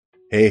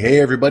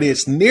Hey, everybody,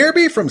 it's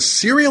Nerby from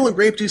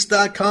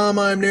cerealandgrapejuice.com.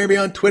 I'm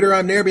Nerby on Twitter,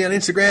 I'm Nerby on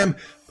Instagram.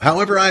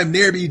 However, I'm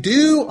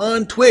Nerby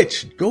on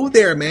Twitch. Go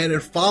there, man,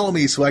 and follow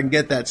me so I can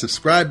get that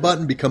subscribe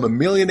button, become a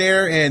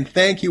millionaire, and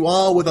thank you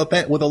all with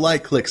a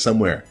like click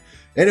somewhere.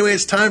 Anyway,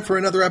 it's time for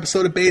another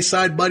episode of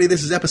Bayside Buddy.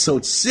 This is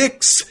episode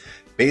 6.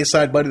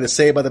 Bayside Buddy, the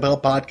Saved by the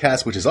Bell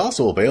podcast, which is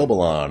also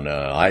available on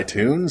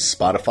iTunes,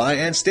 Spotify,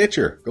 and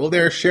Stitcher. Go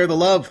there, share the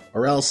love,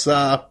 or else...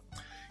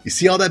 you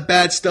see all that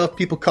bad stuff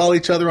people call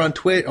each other on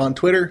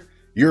Twitter?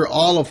 You're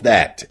all of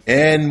that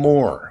and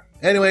more.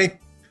 Anyway,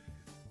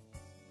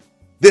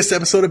 this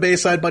episode of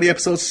Bayside Buddy,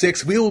 episode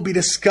 6, we will be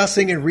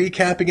discussing and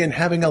recapping and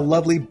having a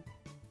lovely,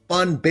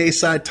 fun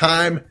Bayside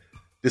time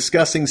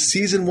discussing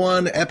Season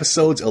 1,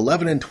 episodes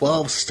 11 and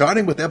 12,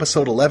 starting with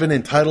episode 11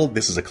 entitled,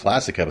 this is a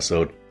classic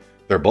episode.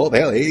 They're both,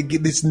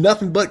 it's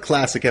nothing but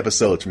classic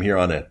episodes from here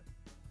on in.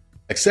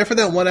 Except for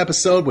that one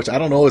episode, which I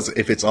don't know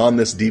if it's on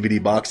this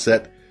DVD box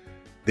set.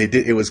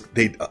 It was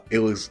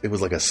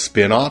like a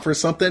spin-off or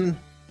something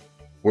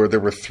where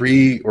there were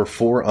 3 or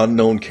 4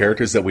 unknown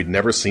characters that we'd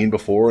never seen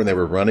before, and they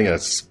were running a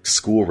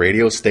school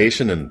radio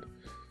station. And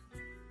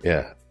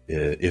yeah,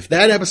 if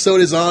that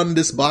episode is on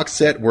this box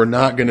set, we're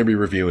not going to be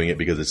reviewing it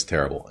because it's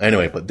terrible.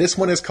 Anyway, but this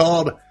one is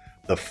called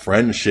The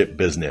Friendship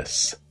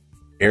Business.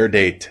 Air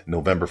date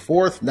November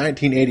 4th,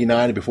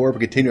 1989. And before we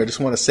continue, I just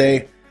want to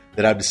say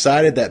that I've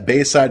decided that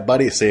Bayside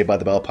Buddy, Saved by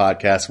the Bell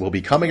podcast, will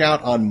be coming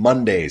out on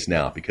Mondays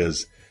now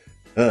because...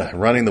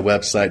 running the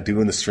website,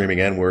 doing the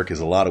streaming and work is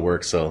a lot of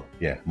work. So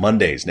yeah,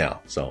 Mondays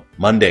now. So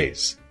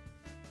Mondays.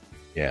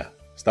 Yeah,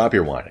 stop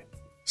your whining.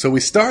 So we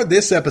start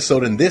this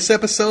episode, and this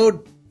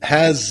episode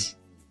has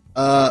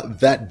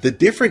the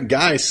different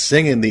guys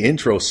singing the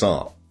intro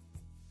song.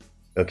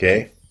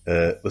 Okay,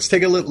 let's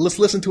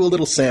listen to a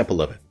little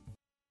sample of it.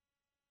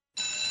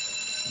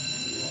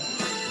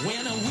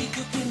 When I wake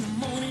up in the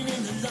morning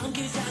and the alarm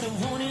gives out a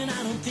warning,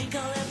 I don't think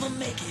I'll ever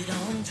make it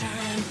on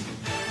time.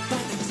 By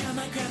the time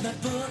I grab my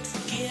books,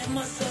 give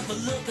myself a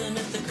look, and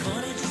at the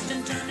corner just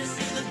in time to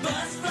see the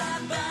bus fly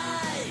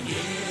by.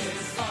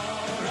 It's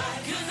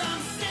alright, 'cause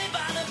I'm saved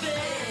by the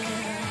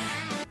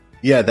bell.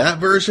 Yeah, that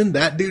version,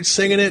 that dude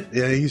singing it,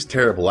 yeah, he's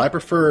terrible. I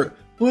prefer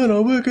When I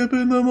Wake Up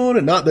in the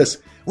Morning, not this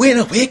When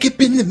I Wake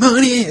Up in the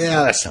Morning.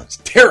 Yeah, that sounds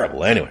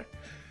terrible. Anyway,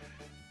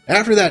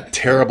 after that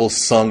terrible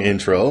sung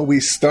intro,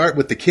 we start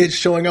with the kids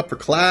showing up for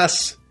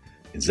class,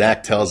 and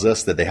Zach tells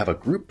us that they have a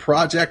group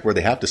project where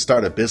they have to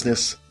start a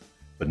business.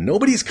 But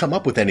nobody's come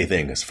up with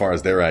anything as far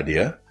as their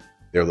idea,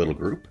 their little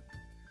group.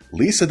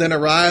 Lisa then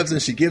arrives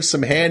and she gives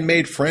some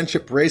handmade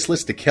friendship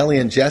bracelets to Kelly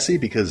and Jesse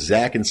because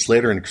Zach and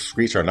Slater and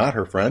Screech are not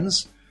her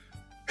friends.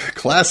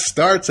 Class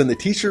starts and the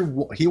teacher,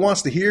 he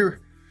wants to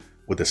hear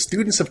what the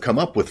students have come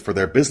up with for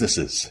their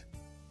businesses.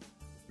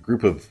 A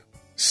group of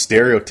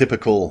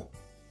stereotypical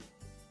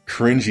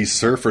cringy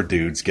surfer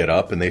dudes get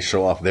up and they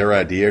show off their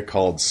idea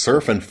called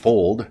Surf and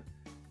Fold,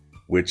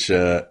 which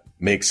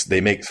they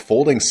make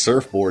folding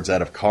surfboards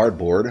out of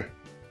cardboard.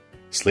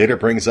 Slater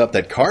brings up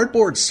that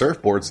cardboard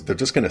surfboards, they're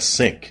just going to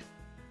sink.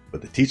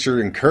 But the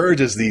teacher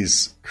encourages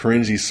these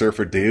cringy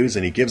surfer dudes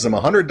and he gives them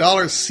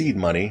 $100 seed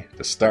money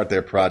to start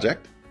their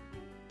project.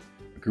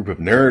 A group of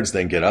nerds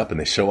then get up and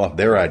they show off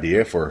their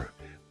idea for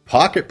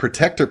pocket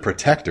protector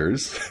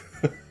protectors.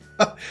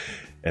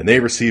 And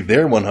they receive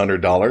their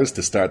 $100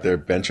 to start their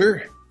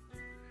venture.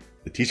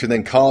 The teacher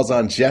then calls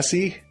on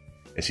Jesse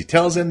and she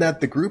tells him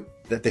that the group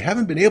that they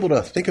haven't been able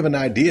to think of an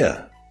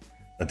idea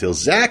until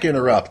Zach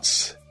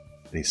interrupts.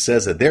 And he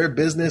says that their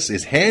business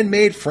is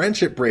handmade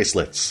friendship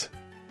bracelets.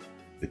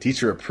 The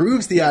teacher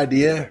approves the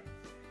idea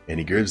and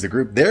he gives the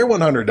group their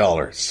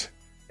 $100.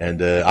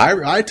 And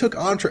I took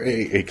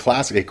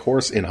a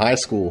course in high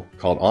school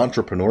called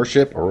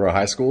Entrepreneurship, Aurora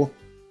High School.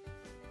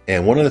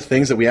 And one of the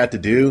things that we had to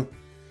do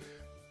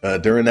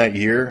during that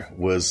year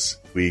was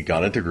we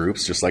got into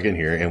groups just like in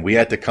here, and we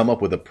had to come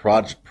up with a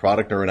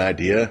product or an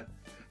idea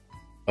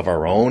of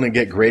our own and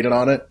get graded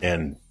on it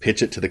and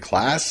pitch it to the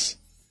class.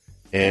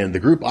 And the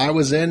group I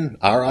was in,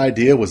 our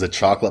idea was a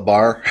chocolate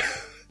bar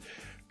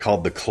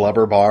called the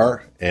Clubber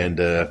Bar.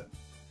 And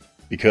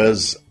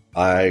because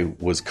I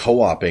was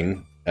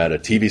co-oping at a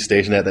TV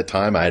station at that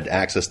time, I had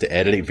access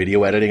to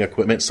video editing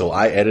equipment. So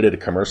I edited a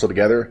commercial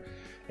together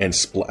and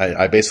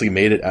I basically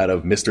made it out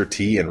of Mr.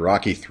 T and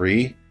Rocky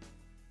 3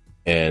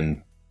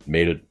 and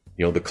made it,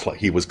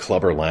 he was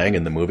Clubber Lang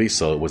in the movie.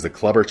 So it was the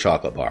Clubber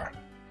Chocolate Bar.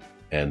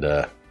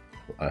 And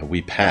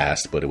we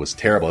passed, but it was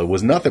terrible. It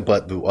was nothing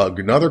but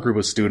another group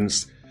of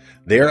students,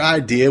 their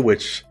idea,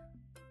 which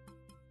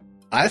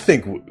I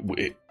think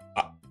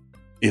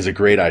is a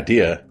great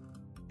idea,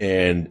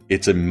 and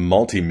it's a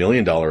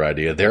multi-million-dollar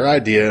idea. Their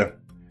idea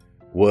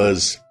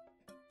was,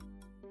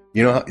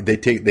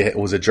 it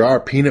was a jar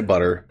of peanut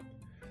butter,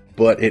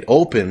 but it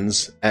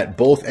opens at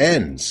both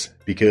ends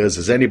because,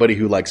 as anybody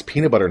who likes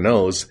peanut butter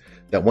knows,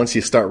 that once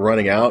you start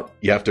running out,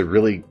 you have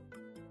to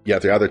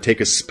either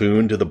take a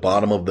spoon to the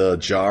bottom of the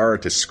jar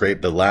to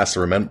scrape the last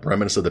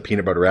remnants of the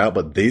peanut butter out.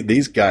 But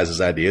these guys'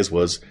 ideas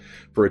was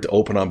for it to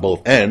open on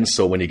both ends.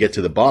 So when you get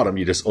to the bottom,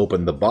 you just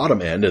open the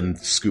bottom end and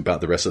scoop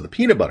out the rest of the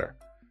peanut butter.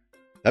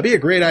 That'd be a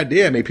great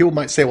idea. I mean, people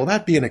might say, well,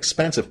 that'd be an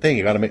expensive thing.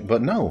 You got to make,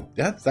 but no,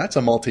 that's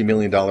a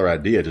multi-million-dollar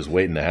idea just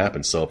waiting to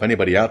happen. So if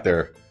anybody out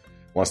there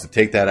wants to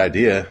take that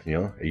idea,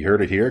 you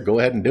heard it here, go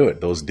ahead and do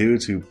it. Those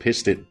dudes who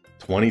pitched it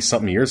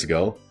 20-something years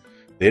ago,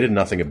 they did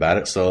nothing about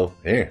it. So,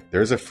 hey,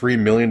 there's a free $1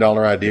 million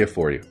idea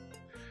for you.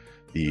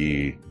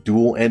 The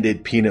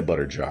dual-ended peanut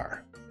butter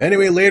jar.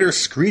 Anyway, later,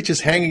 Screech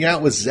is hanging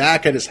out with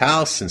Zach at his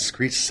house, and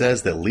Screech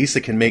says that Lisa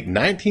can make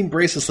 19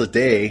 bracelets a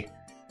day,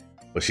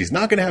 but she's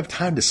not going to have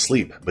time to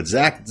sleep. But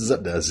Zach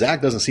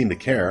doesn't seem to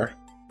care.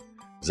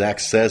 Zach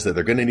says that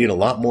they're going to need a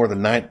lot more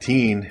than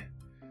 19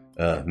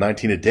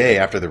 a day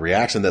after the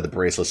reaction that the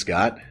bracelets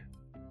got.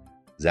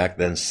 Zach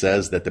then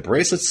says that the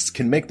bracelets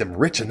can make them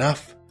rich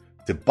enough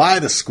to buy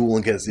the school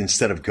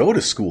instead of go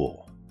to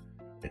school.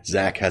 And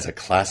Zach has a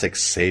classic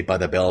Saved by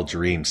the Bell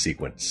dream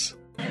sequence.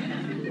 Fame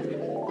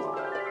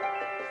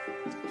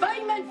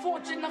and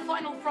fortune, the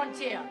final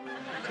frontier.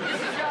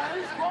 This is your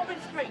host, Robin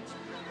Screech,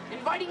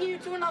 inviting you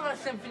to another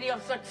symphony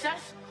of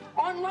success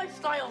on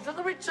lifestyles of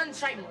the rich and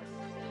shameless.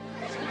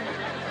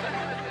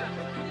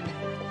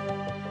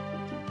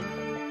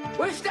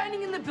 We're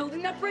standing in the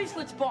building that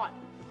Bracelets bought.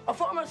 A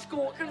former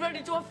school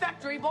converted to a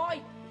factory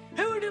by,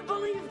 who would have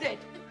believed it?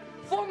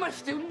 Former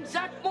student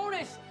Zach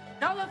Morris,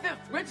 now the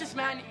 5th richest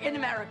man in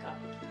America.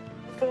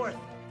 4th.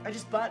 I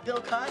just bought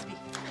Bill Cosby.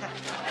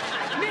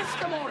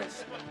 Mr.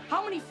 Morris,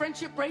 how many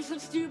friendship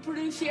bracelets do you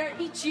produce here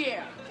each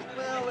year?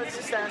 Well, let's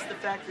just ask the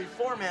factory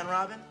foreman,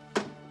 Robin.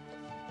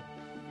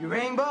 You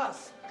rang,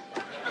 boss?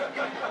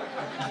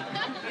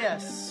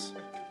 Yes.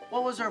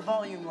 What was our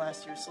volume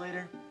last year,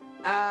 Slater?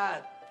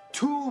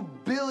 2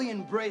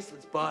 billion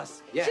bracelets,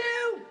 boss. Yeah. 2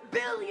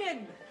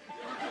 billion!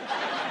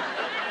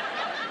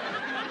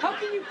 How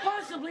can you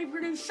possibly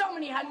produce so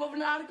many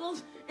handwoven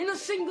articles in a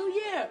single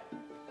year?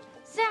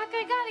 Zach,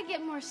 I gotta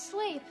get more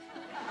sleep.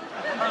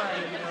 I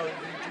know you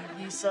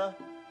do, Lisa.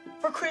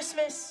 For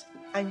Christmas,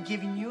 I'm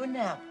giving you a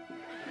nap.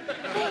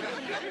 Thank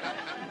you.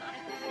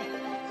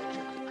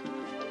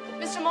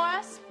 Mr.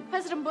 Morris,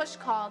 President Bush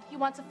called. He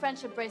wants a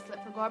friendship bracelet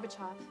for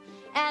Gorbachev.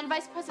 And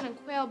Vice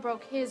President Quayle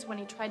broke his when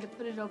he tried to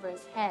put it over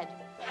his head.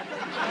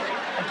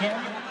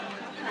 Again?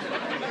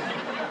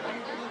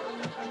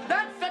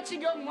 That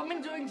fetching young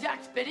woman doing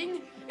Zach's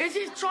bidding is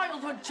his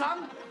childhood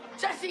chum,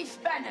 Jesse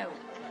Spano.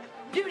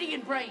 Beauty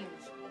and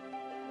brains.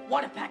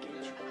 What a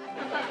package.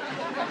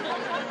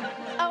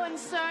 Oh, and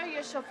sir,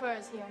 your chauffeur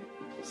is here.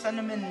 Send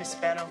him in, Miss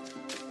Spano.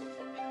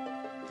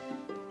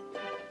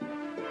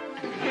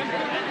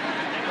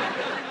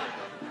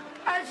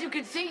 As you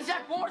can see,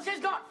 Zach Morris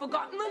has not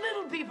forgotten the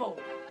little people.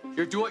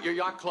 You're due at your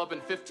yacht club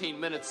in 15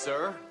 minutes,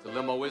 sir. The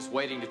limo is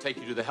waiting to take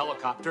you to the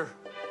helicopter.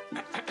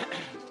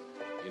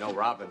 You know,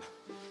 Robin,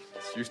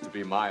 this used to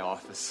be my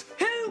office.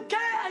 Who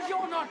cares?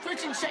 You're not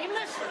rich and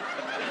shameless.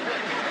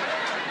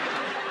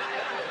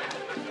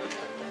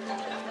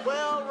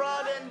 Well,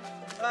 Robin,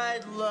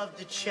 I'd love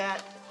to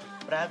chat,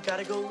 but I've got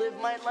to go live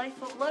my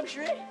life of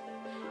luxury.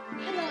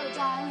 Hello,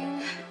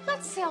 darling.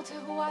 Let's sail to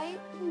Hawaii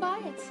and buy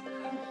it.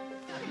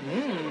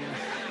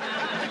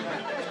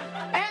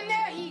 And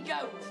there he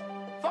goes,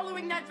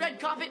 following that red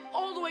carpet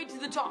all the way to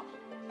the top.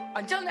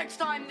 Until next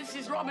time, this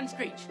is Robin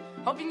Screech,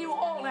 hoping you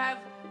all have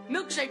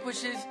milkshake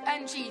wishes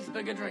and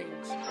cheeseburger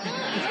dreams.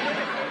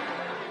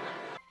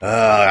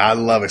 I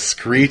love a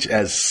Screech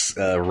as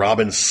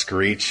Robin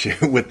Screech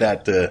with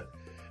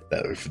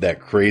that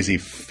crazy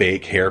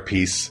fake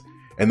hairpiece,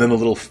 and then the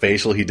little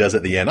facial he does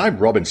at the end. I'm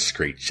Robin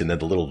Screech, and then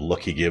the little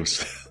look he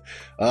gives.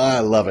 I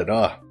love it.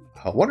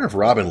 I wonder if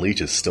Robin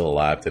Leach is still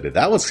alive today.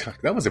 That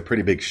was a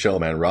pretty big show,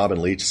 man.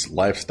 Robin Leach's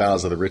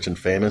Lifestyles of the Rich and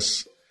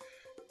Famous.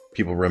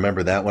 People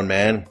remember that one,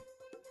 man,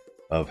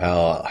 of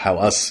how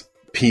us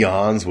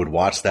peons would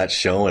watch that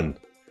show and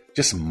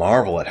just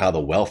marvel at how the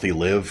wealthy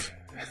live.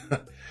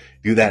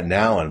 Do that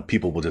now, and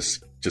people will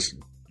just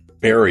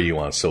bury you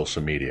on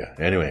social media.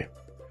 Anyway,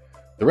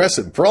 the rest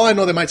of, for all I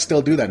know, they might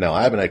still do that now.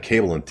 I haven't had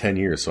cable in 10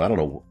 years, so I don't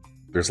know.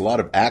 There's a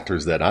lot of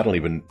actors that I don't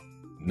even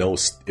know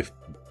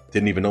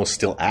didn't even know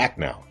still act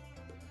now.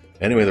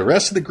 Anyway, the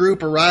rest of the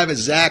group arrive at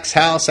Zach's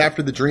house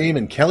after the dream,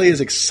 and Kelly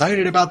is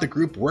excited about the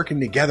group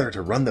working together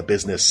to run the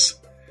business.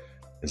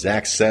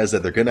 Zach says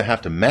that they're going to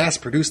have to mass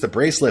produce the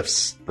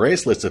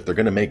bracelets if they're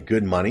going to make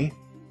good money.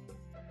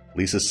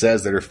 Lisa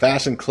says that her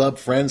fashion club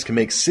friends can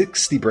make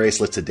 60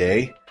 bracelets a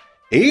day,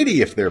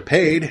 80 if they're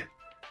paid.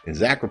 And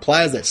Zach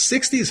replies that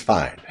 60 is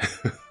fine.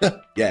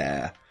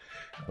 Yeah.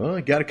 Well,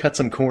 you got to cut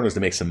some corners to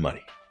make some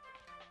money.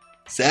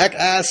 Zach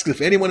asks if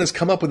anyone has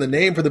come up with a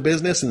name for the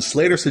business, and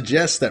Slater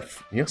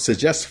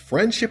suggests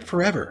Friendship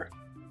Forever.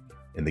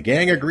 And the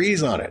gang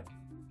agrees on it.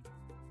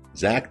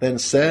 Zach then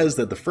says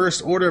that the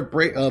first order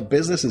of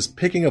business is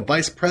picking a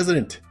vice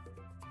president.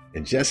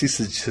 And Jesse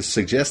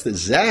suggests that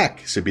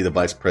Zach should be the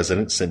vice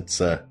president since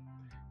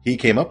he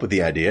came up with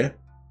the idea.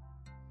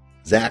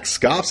 Zach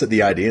scoffs at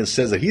the idea and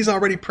says that he's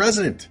already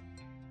president.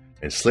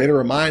 And Slater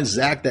reminds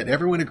Zach that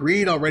everyone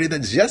agreed already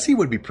that Jesse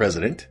would be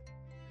president.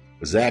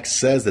 But Zach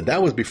says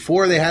that was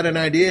before they had an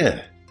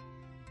idea.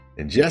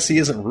 And Jessie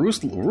isn't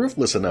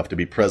ruthless enough to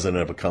be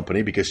president of a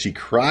company because she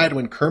cried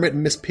when Kermit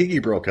and Miss Piggy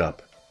broke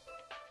up.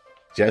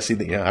 Jesse,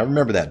 yeah, I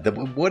remember that.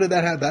 What did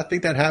that have? I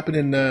think that happened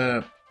in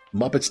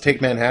Muppets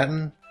Take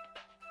Manhattan.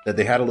 That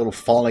they had a little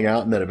falling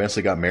out and then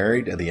eventually got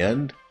married at the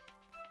end.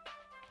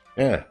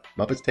 Yeah,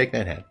 Muppets Take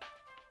Manhattan.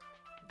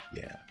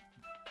 Yeah.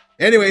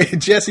 Anyway,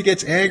 Jesse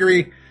gets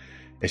angry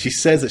and she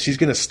says that she's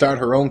going to start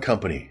her own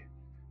company.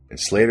 And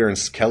Slater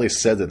and Kelly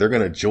said that they're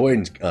going to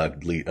join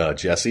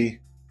Jesse,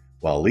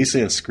 while Lisa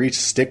and Screech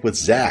stick with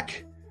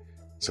Zach.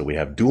 So we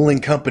have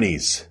dueling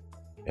companies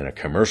and a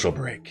commercial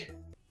break.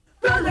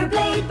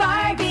 Rollerblade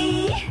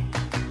Barbie.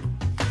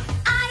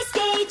 I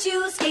skate,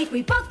 you skate,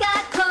 we both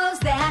got clothes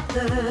that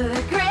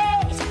look great.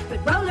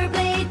 But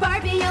rollerblade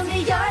Barbie,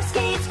 only your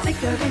skates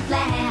flicker and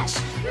flash.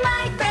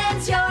 My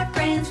friends, your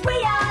friends, we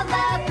all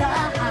love the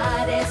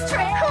hottest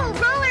trend. Cool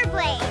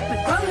rollerblade. But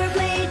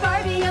rollerblade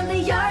Barbie,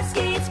 only your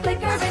skates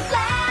flicker and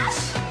flash.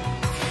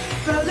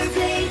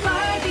 Rollerblade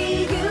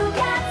Barbie, you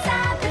got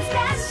something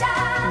special.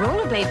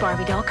 Rollerblade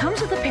Barbie doll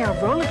comes with a pair of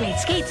rollerblade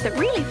skates that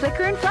really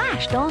flicker and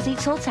flash. Dolls each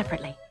sold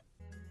separately.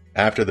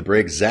 After the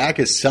break, Zach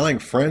is selling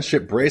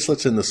friendship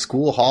bracelets in the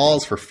school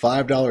halls for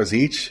 $5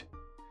 each.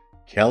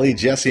 Kelly,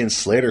 Jesse, and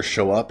Slater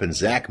show up, and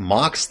Zach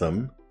mocks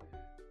them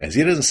as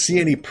he doesn't see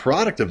any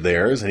product of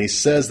theirs, and he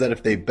says that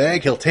if they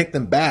beg, he'll take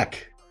them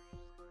back.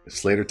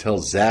 Slater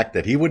tells Zach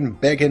that he wouldn't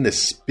beg him to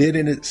spit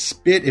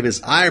if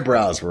his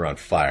eyebrows were on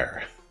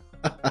fire.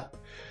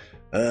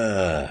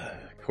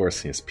 Of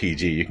course, it's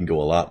PG. You can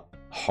go a lot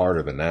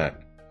harder than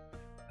that.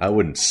 I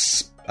wouldn't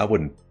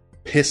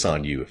piss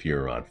on you if you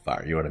were on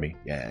fire. You know what I mean?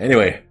 Yeah.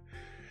 Anyway,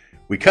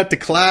 we cut to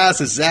class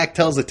as Zach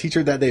tells the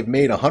teacher that they've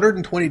made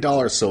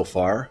 $120 so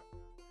far.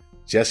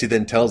 Jesse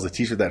then tells the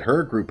teacher that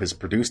her group has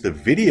produced a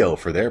video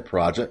for their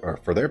project or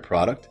for their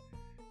product,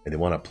 and they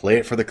want to play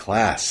it for the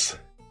class.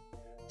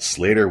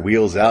 Slater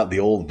wheels out the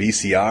old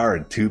VCR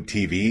and tube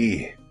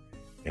TV,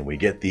 and we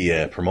get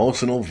the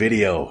promotional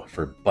video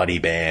for Buddy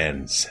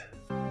Bands.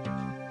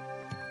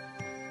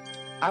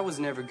 I was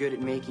never good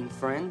at making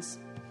friends.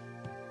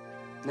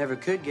 Never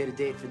could get a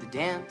date for the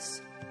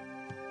dance.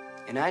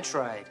 And I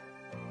tried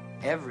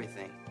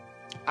everything.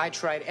 I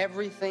tried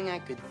everything I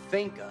could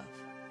think of.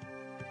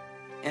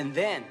 And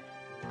then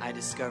I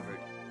discovered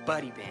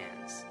Buddy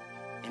Bands.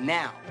 And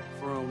now,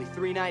 for only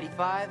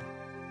 $3.95,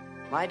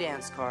 my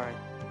dance card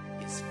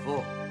is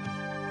full.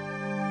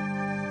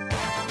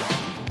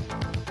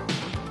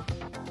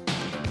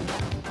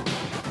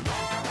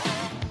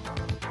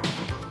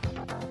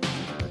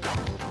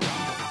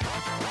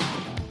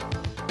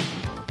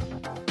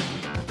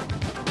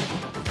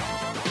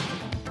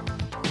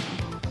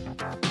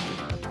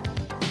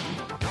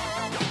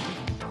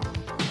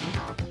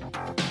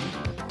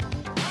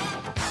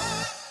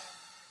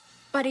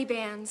 Buddy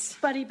Bands.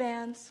 Buddy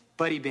Bands.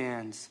 Buddy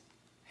Bands.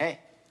 Hey,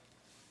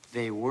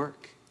 they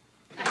work.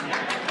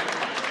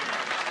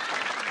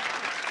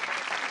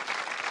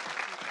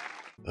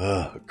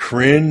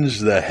 Cringe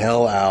the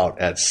hell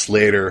out at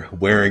Slater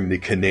wearing the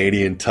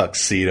Canadian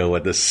tuxedo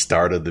at the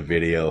start of the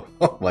video.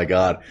 Oh my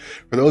god.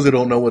 For those who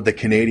don't know what the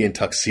Canadian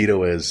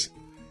tuxedo is,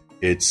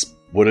 it's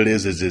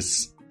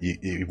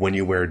when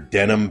you wear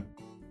denim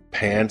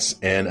pants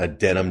and a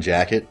denim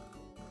jacket.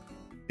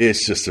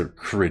 It's just a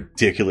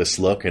ridiculous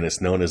look, and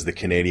it's known as the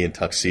Canadian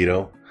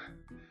tuxedo.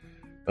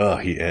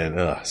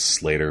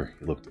 Slater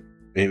looked.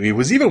 It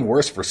was even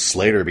worse for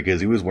Slater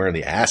because he was wearing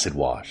the acid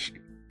wash.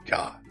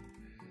 God.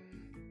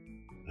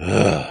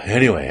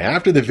 Anyway,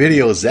 after the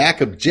video,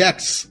 Zach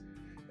objects.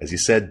 As he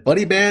said,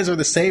 Buddy Bands are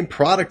the same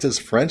product as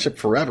Friendship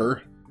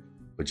Forever.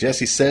 But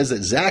Jesse says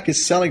that Zach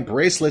is selling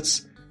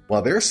bracelets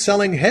while they're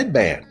selling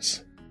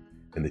headbands.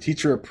 And the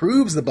teacher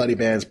approves the Buddy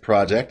Bands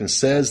project and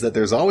says that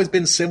there's always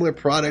been similar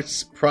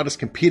products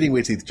competing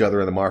with each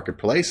other in the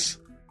marketplace.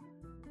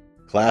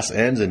 Class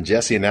ends and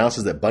Jesse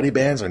announces that Buddy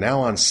Bands are now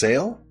on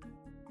sale.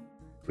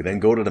 We then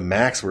go to the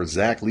Max where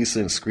Zach,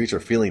 Lisa, and Screech are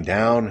feeling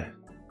down,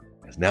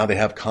 as now they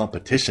have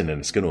competition and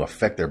it's going to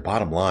affect their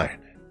bottom line.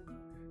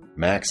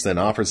 Max then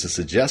offers a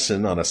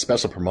suggestion on a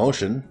special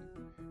promotion.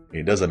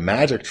 He does a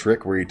magic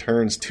trick where he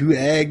turns 2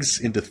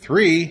 eggs into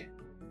 3,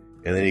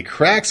 and then he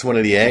cracks one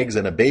of the eggs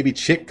and a baby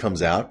chick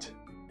comes out.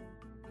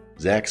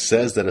 Zach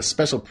says that a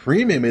special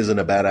premium isn't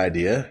a bad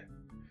idea.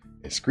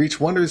 And Screech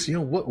wonders,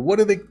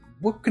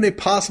 what can they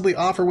possibly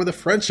offer with a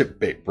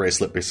friendship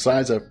bracelet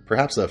besides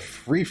perhaps a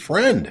free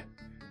friend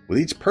with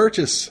each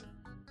purchase?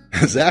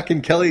 Zach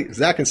and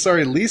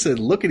Lisa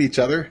look at each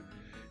other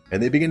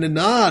and they begin to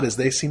nod as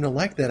they seem to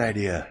like that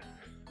idea.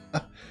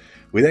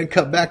 We then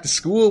cut back to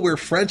school where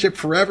Friendship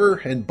Forever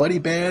and Buddy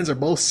Bands are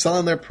both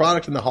selling their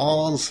product in the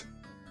halls.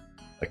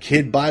 A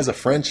kid buys a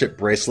friendship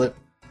bracelet,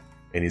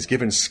 and he's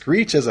given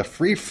Screech as a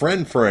free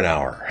friend for an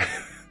hour.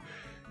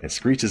 And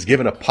Screech is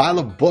given a pile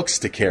of books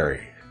to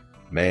carry.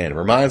 Man, it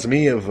reminds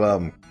me of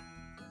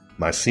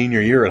my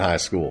senior year at high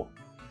school,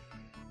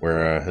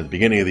 where at the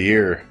beginning of the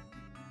year,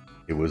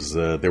 it was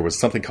there was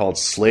something called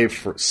Slave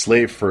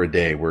for a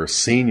Day, where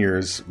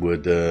seniors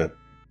would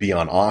be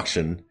on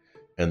auction,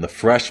 and the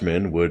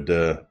freshmen would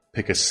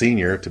pick a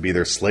senior to be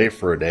their slave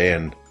for a day,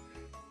 and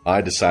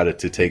I decided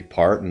to take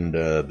part, and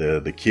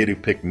the kid who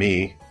picked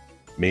me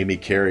made me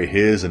carry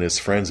his and his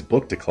friend's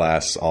book to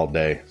class all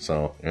day.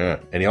 So, yeah.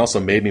 And he also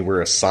made me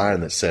wear a sign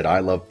that said, "I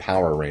love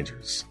Power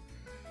Rangers."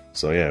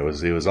 So, yeah, it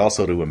was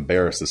also to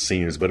embarrass the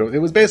seniors. But it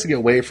was basically a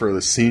way for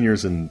the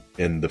seniors and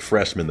the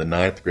freshmen, the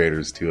 9th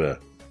graders, to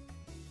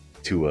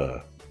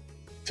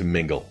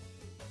mingle.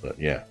 But,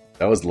 yeah,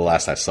 that was the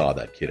last I saw of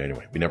that kid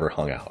anyway. We never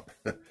hung out.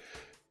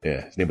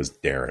 Yeah, his name was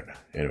Darren.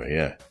 Anyway,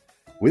 yeah.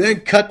 We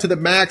then cut to the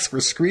Max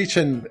where Screech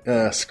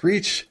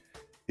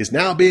is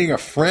now being a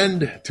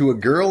friend to a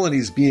girl, and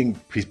he's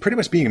pretty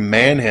much being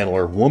manhandled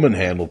or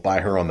woman-handled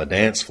by her on the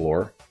dance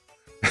floor.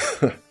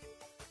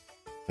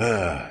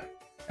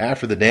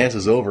 After the dance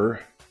is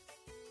over,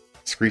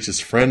 Screech's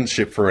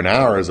friendship for an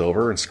hour is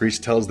over, and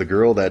Screech tells the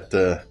girl that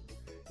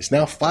it's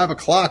now 5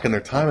 o'clock and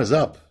their time is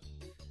up.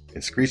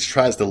 And Screech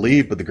tries to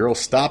leave, but the girl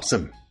stops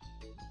him.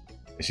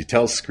 And she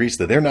tells Screech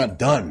that they're not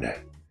done.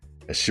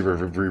 As she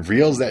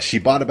reveals that she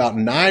bought about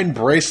 9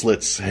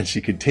 bracelets, and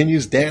she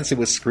continues dancing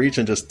with Screech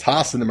and just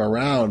tossing them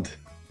around.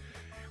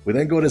 We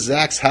then go to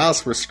Zach's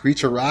house where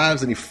Screech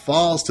arrives and he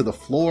falls to the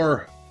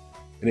floor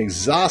in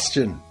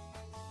exhaustion.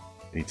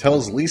 And he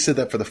tells Lisa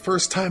that for the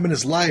first time in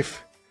his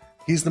life,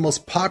 he's the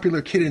most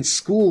popular kid in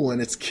school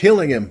and it's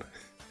killing him.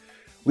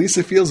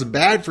 Lisa feels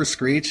bad for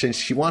Screech and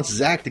she wants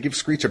Zach to give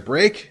Screech a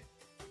break.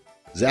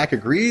 Zach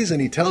agrees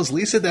and he tells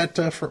Lisa that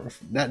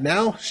that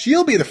now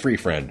she'll be the free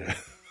friend.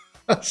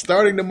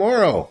 Starting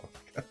tomorrow.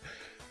 And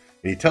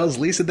he tells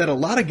Lisa that a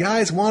lot of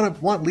guys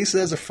want Lisa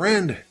as a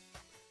friend,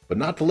 but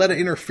not to let it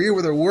interfere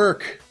with her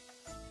work.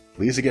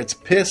 Lisa gets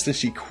pissed and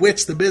she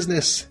quits the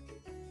business.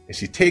 And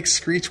she takes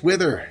Screech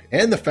with her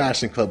and the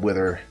fashion club with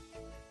her.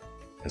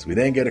 As we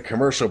then get a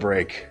commercial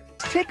break.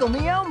 Tickle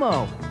Me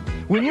Elmo.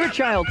 When your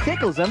child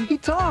tickles him, he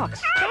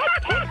talks,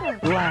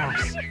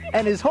 laughs,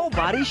 and his whole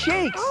body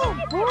shakes. Oh,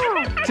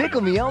 boy.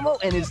 Tickle Me Elmo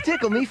and his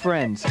Tickle Me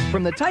friends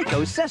from the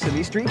Tycho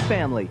Sesame Street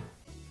family.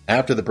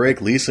 After the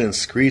break, Lisa and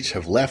Screech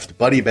have left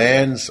Buddy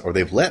Bands, or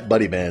they've let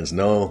Buddy Bands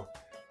know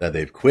that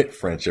they've quit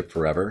Friendship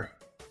Forever.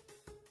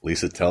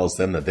 Lisa tells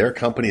them that their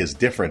company is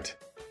different,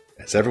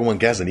 as everyone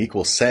gets an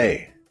equal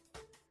say.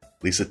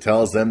 Lisa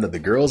tells them that the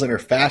girls in her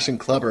fashion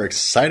club are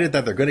excited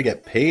that they're going to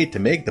get paid to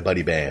make the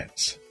Buddy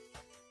Bands.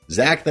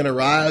 Zach then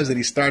arrives and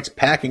he starts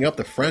packing up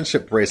the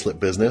friendship bracelet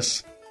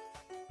business,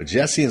 but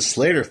Jesse and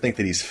Slater think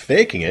that he's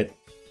faking it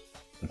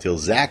until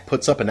Zach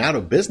puts up an out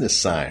of business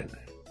sign.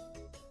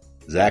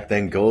 Zach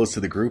then goes to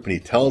the group and he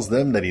tells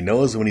them that he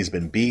knows when he's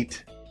been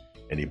beat,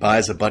 and he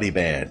buys a Buddy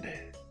Band.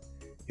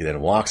 He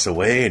then walks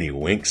away and he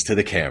winks to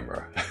the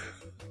camera.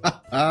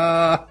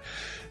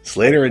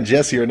 Slater and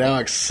Jesse are now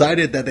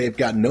excited that they've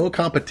got no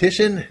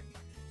competition,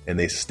 and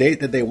they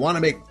state that they want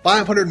to make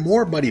 500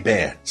 more Buddy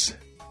Bands.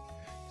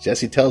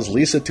 Jesse tells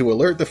Lisa to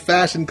alert the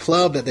fashion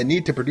club that they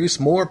need to produce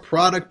more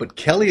product, but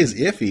Kelly is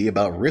iffy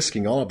about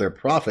risking all of their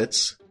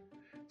profits.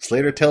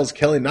 Slater tells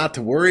Kelly not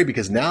to worry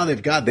because now they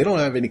don't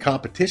have any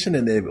competition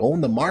and they've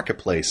owned the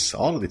marketplace.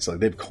 All of it's like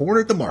they've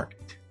cornered the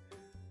market.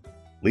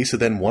 Lisa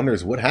then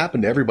wonders what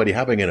happened to everybody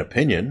having an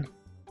opinion.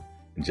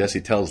 And Jesse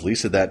tells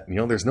Lisa that,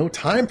 there's no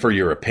time for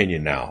your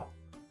opinion now.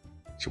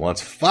 She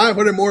wants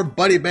 500 more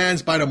Buddy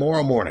Bands by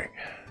tomorrow morning.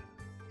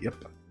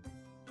 Yep.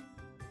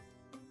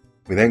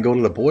 We then go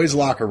to the boys'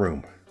 locker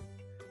room,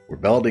 where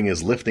Belding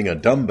is lifting a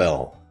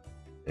dumbbell,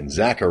 and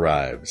Zach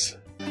arrives.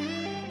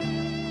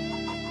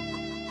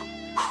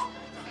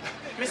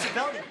 Mr.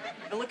 Belding,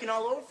 I've been looking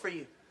all over for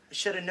you. I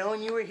should have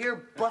known you were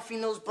here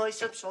buffing those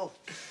biceps. Oh.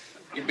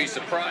 You'd be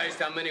surprised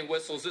how many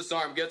whistles this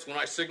arm gets when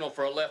I signal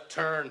for a left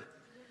turn.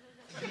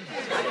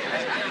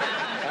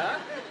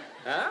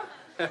 Huh?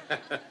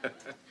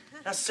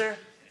 Now, sir,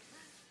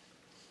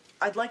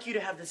 I'd like you to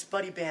have this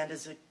Buddy Band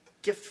as a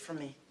gift from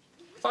me.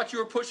 Thought you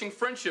were pushing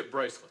friendship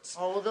bracelets.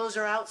 Oh, well, those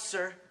are out,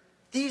 sir.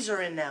 These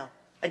are in now.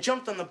 I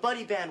jumped on the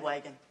Buddy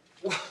bandwagon.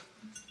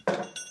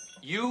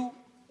 You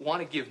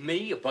want to give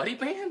me a Buddy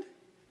Band?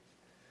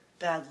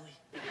 Badly.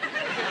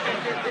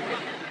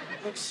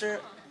 Look,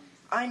 sir,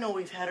 I know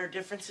we've had our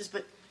differences,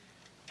 but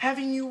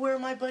having you wear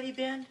my Buddy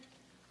Band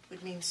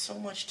would mean so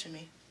much to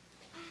me.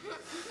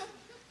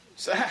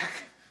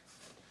 Zach,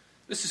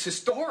 this is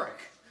historic.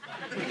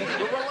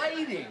 We're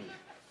relating.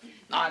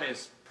 Not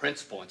as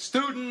principal and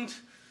student,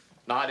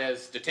 not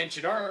as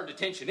detentioner,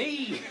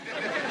 detentionee,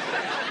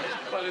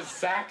 but as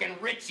Zach and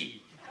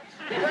Richie.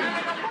 We're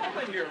having a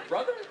moment here,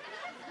 brother.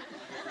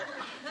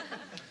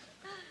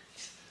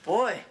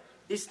 Boy,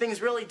 these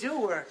things really do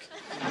work.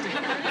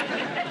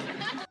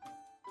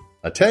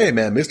 I tell you,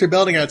 man, Mr.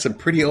 Belding had some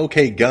pretty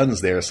okay guns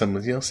there. Some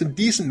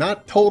decent,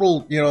 not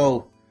total,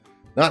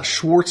 not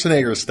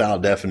Schwarzenegger style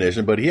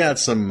definition, but he had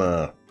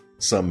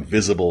some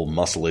visible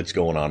muscleage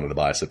going on in the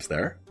biceps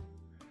there.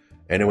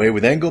 Anyway, we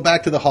then go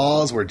back to the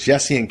halls where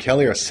Jesse and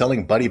Kelly are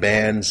selling Buddy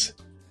Bands,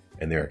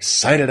 and they're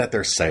excited at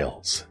their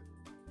sales.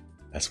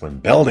 That's when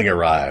Belding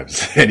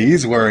arrives, and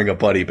he's wearing a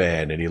Buddy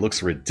Band, and he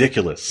looks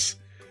ridiculous.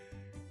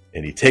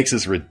 And he takes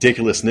his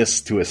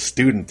ridiculousness to a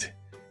student,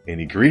 and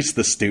he greets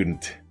the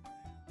student,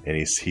 and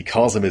he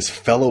calls him his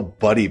fellow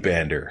Buddy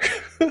Bander.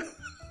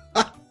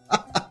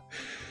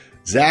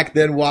 Zach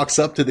then walks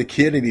up to the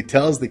kid, and he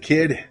tells the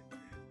kid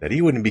that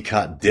he wouldn't be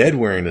caught dead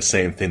wearing the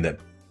same thing that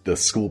the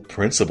school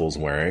principal's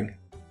wearing.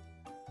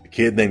 The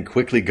kid then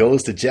quickly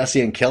goes to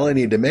Jesse and Kelly and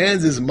he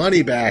demands his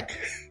money back.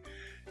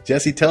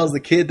 Jesse tells the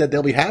kid that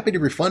they'll be happy to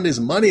refund his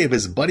money if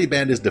his buddy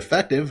band is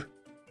defective.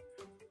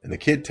 And the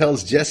kid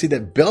tells Jesse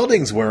that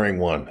Belding's wearing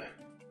one.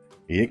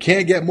 You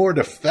can't get more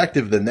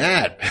defective than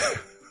that.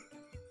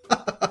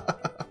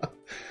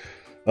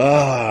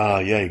 Ah,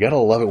 yeah, you gotta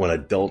love it when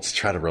adults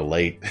try to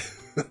relate.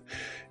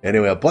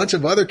 Anyway, a bunch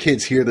of other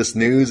kids hear this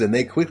news and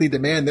they quickly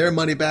demand their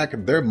money back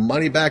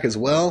as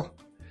well.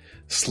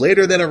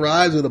 Slater then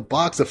arrives with a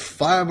box of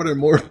 500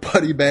 more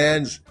buddy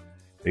bands.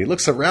 And he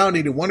looks around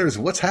and he wonders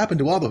what's happened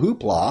to all the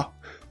hoopla.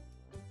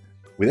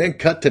 We then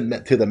cut to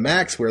the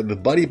max where the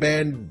buddy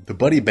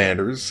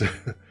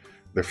banders,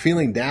 they're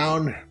feeling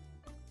down.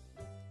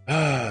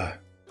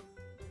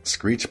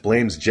 Screech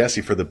blames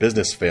Jesse for the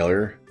business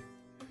failure.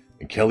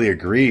 And Kelly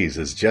agrees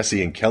as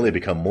Jesse and Kelly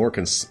become more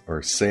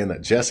saying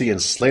that Jesse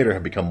and Slater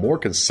have become more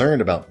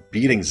concerned about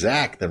beating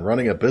Zach than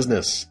running a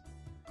business.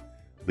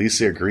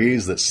 Lisa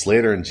agrees that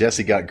Slater and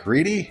Jesse got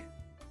greedy,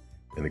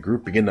 and the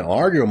group begin to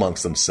argue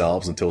amongst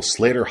themselves until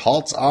Slater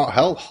halts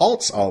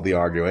all the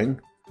arguing.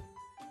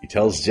 He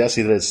tells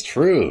Jesse that it's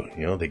true,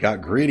 they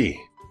got greedy,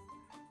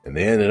 and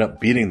they ended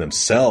up beating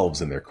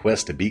themselves in their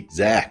quest to beat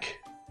Zach.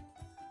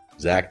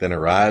 Zach then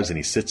arrives and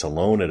he sits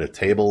alone at a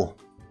table.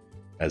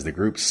 As the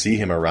group see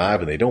him arrive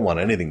and they don't want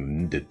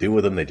anything to do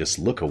with him, they just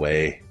look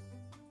away.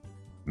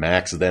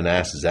 Max then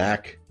asks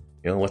Zach,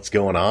 what's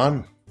going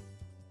on?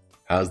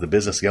 How's the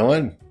business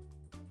going?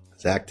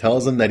 Zach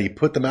tells him that he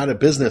put them out of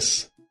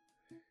business.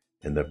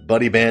 And the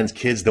buddy band's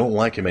kids don't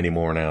like him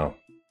anymore now.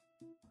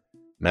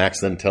 Max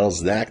then tells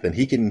Zach that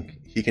he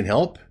can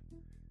help.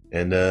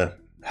 And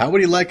how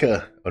would he like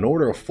an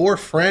order of 4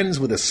 friends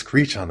with a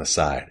Screech on the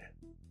side?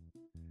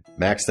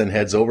 Max then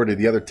heads over to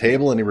the other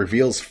table and he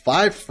reveals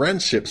 5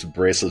 friendships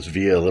bracelets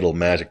via a little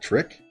magic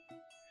trick.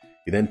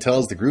 He then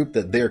tells the group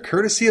that they're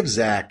courtesy of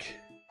Zach.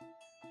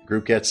 The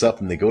group gets up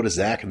and they go to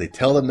Zach and they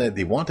tell him that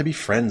they want to be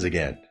friends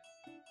again.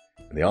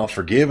 And they all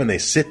forgive and they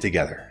sit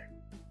together.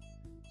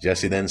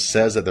 Jesse then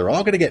says that they're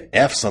all going to get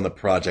F's on the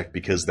project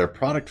because their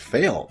product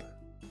failed.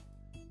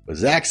 But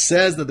Zach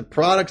says that the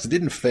products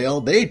didn't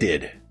fail, they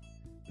did.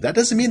 That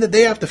doesn't mean that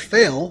they have to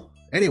fail.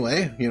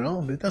 Anyway,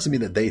 it doesn't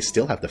mean that they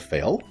still have to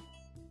fail.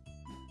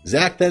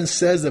 Zach then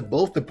says that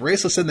both the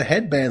bracelets and the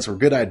headbands were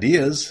good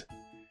ideas,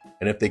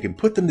 and if they can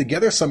put them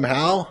together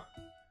somehow,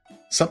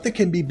 something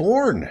can be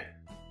born.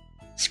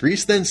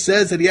 Screech then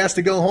says that he has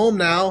to go home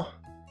now,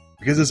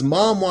 because his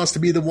mom wants to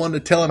be the one to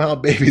tell him how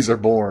babies are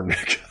born.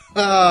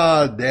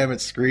 Ah, damn it,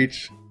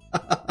 Screech.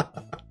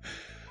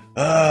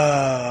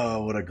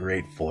 Oh, what a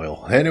great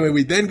foil. Anyway,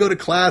 we then go to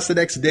class the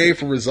next day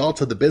for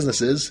results of the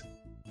businesses.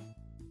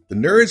 The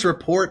nerds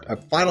report a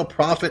final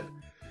profit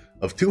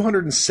of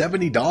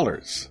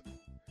 $270.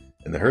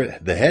 And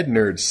the head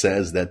nerd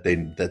says that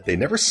they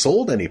never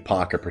sold any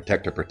pocket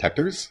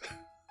protectors.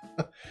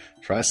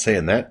 Try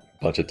saying that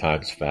a bunch of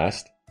times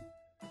fast.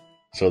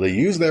 So they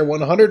used their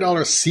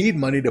 $100 seed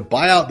money to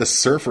buy out the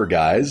surfer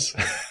guys.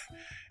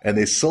 And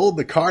they sold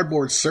the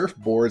cardboard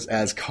surfboards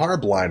as car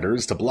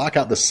blinders to block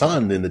out the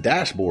sun in the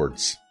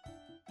dashboards.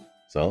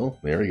 So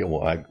there you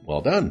go.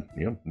 Well done.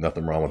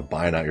 Nothing wrong with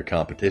buying out your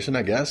competition,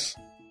 I guess.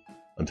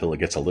 Until it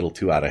gets a little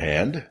too out of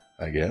hand,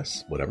 I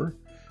guess. Whatever.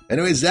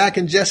 Anyway, Zach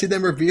and Jesse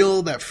then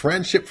reveal that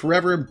Friendship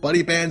Forever and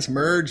Buddy Bands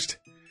merged,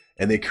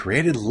 and they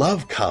created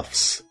love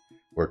cuffs,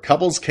 where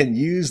couples can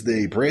use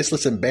the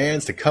bracelets and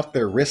bands to cuff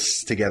their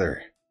wrists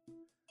together.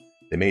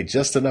 They made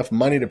just enough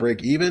money to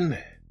break even,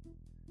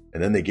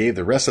 and then they gave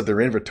the rest of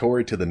their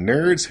inventory to the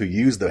nerds who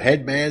used the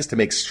headbands to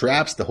make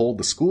straps to hold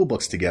the school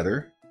books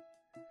together.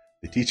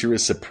 The teacher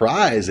is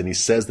surprised, and he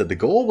says that the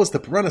goal was to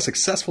run a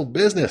successful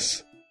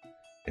business.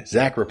 And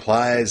Zach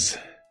replies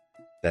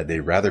that they'd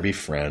rather be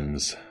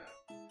friends.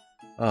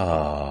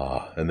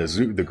 And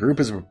the group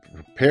is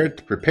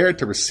prepared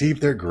to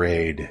receive their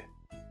grade.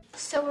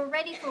 So we're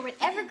ready for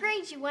whatever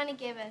grade you want to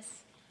give us.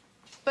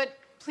 But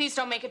please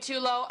don't make it too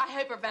low. I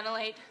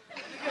hyperventilate.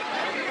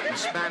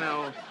 Miss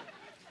Spano,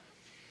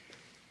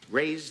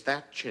 raise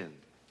that chin.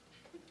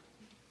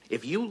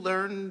 If you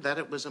learn that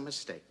it was a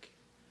mistake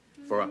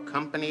for a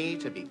company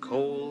to be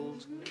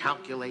cold,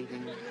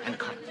 calculating, and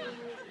cutthroat,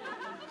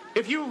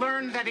 if you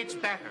learn that it's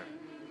better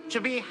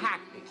to be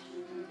happy,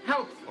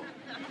 helpful,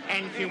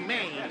 and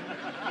humane,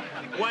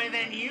 why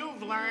then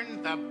you've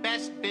learned the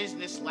best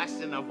business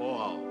lesson of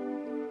all.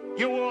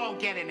 You all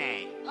get an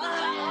A.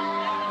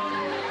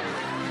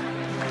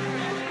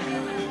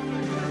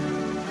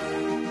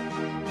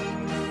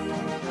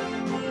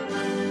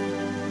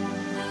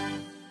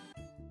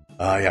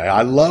 Yeah,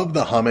 I love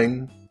the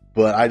humming,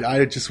 but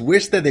I just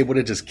wish that they would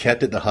have just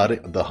kept it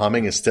the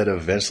humming instead of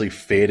eventually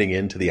fading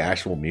into the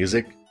actual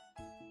music.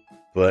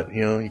 But,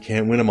 you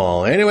can't win them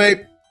all.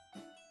 Anyway,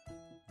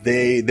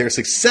 they're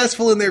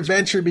successful in their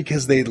venture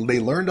because they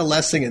learned a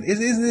lesson. And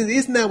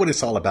isn't that what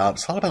it's all about?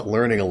 It's all about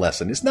learning a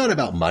lesson. It's not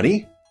about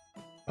money.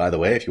 By the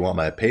way, if you want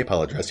my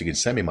PayPal address, you can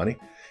send me money.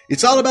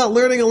 It's all about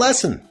learning a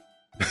lesson.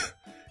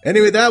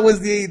 Anyway, that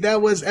was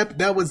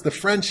the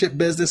Friendship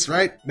Business,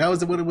 right? That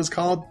was what it was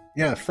called.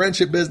 Yeah,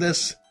 Friendship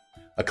Business,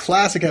 a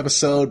classic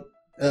episode,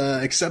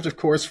 except of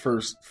course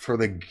for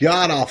the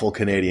god awful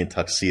Canadian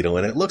tuxedo,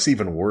 and it looks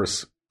even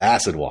worse,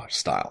 acid wash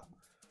style.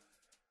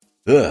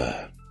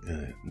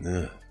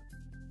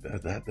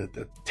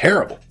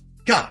 Terrible.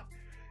 God,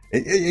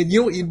 and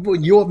you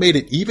know what made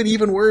it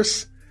even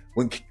worse?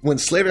 When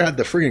Slater had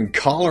the friggin'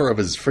 collar of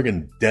his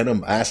friggin'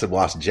 denim acid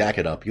wash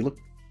jacket up, he looked.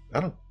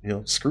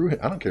 Screw him.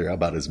 I don't care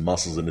about his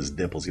muscles and his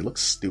dimples. He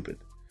looks stupid.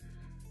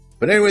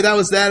 But anyway, that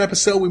was that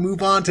episode. We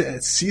move on to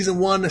season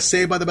 1,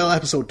 Saved by the Bell,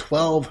 episode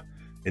 12,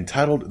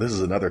 entitled, this is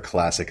another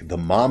classic, The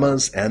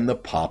Mamas and the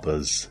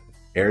Papas.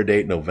 Air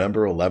date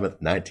November 11th,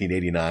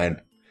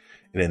 1989.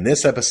 And in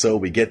this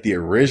episode, we get the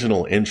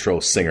original intro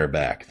singer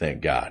back,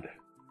 thank God.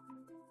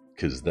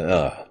 Because,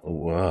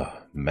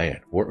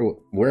 man,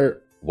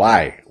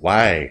 why?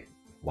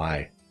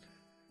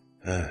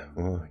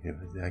 Well,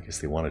 I guess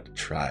they wanted to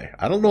try.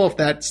 I don't know if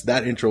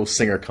that intro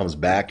singer comes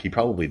back. He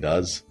probably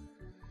does.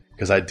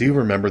 Because I do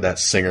remember that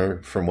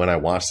singer from when I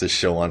watched this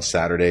show on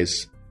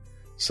Saturdays.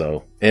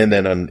 So, and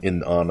then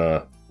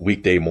on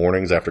weekday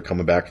mornings after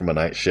coming back from a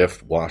night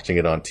shift, watching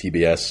it on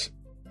TBS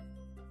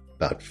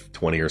about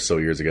 20 or so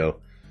years ago.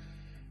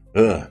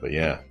 But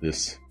yeah,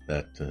 it's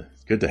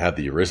good to have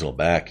the original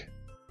back.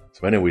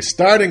 So anyway, we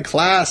start in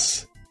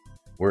class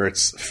where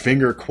it's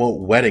finger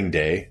quote wedding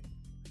day.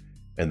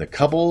 And the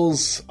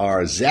couples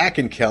are Zach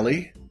and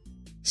Kelly,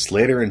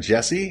 Slater and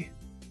Jesse,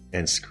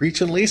 and Screech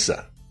and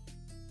Lisa.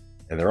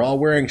 And they're all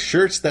wearing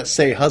shirts that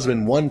say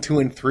husband 1, 2,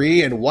 and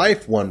 3 and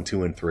wife 1,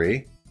 2, and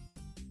 3.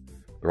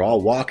 They're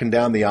all walking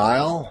down the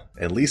aisle,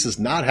 and Lisa's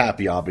not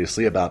happy,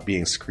 obviously, about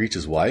being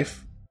Screech's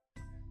wife.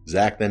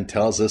 Zach then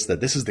tells us that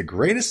this is the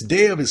greatest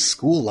day of his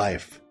school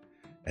life,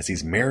 as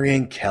he's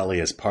marrying Kelly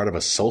as part of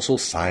a social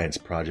science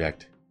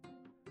project.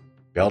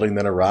 Belding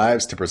then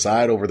arrives to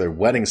preside over their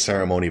wedding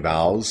ceremony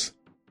vows,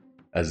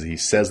 as he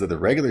says that the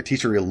regular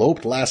teacher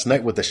eloped last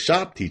night with the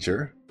shop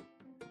teacher.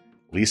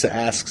 Lisa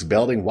asks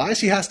Belding why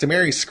she has to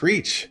marry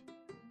Screech,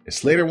 and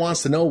Slater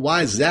wants to know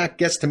why Zach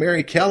gets to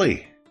marry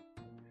Kelly.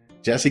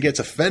 Jesse gets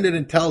offended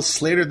and tells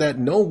Slater that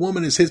no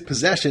woman is his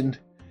possession,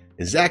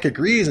 and Zach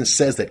agrees and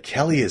says that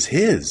Kelly is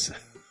his.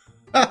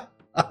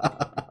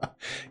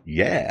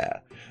 Yeah.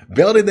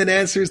 Belding then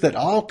answers that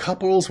all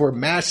couples were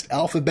matched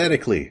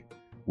alphabetically,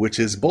 which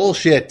is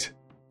bullshit.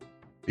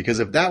 Because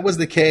if that was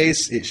the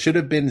case, it should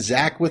have been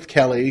Zach with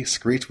Kelly,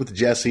 Screech with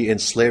Jesse,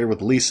 and Slater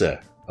with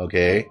Lisa.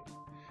 Okay?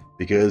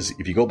 Because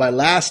if you go by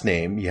last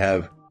name, you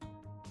have,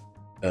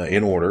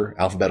 in order,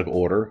 alphabetical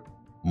order,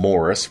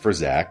 Morris for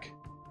Zach,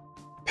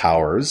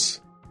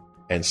 Powers,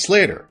 and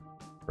Slater.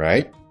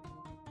 Right?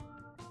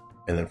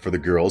 And then for the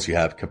girls, you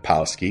have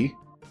Kapowski,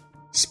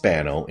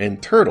 Spano, and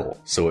Turtle.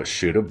 So it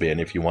should have been,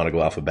 if you want to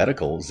go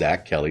alphabetical,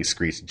 Zach, Kelly,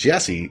 Screech,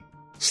 Jesse,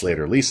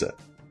 Slater, Lisa.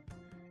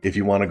 If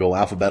you want to go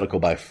alphabetical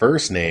by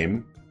first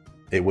name,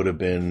 it would have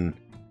been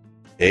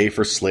A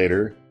for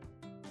Slater,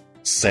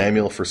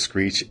 Samuel for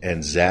Screech,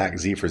 and Zach,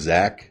 Z for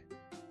Zach,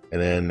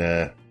 and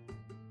then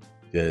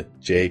the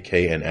J,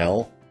 K, and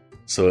L.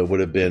 So it would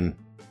have been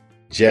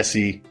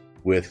Jesse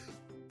with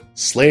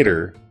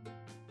Slater,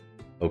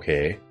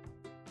 okay,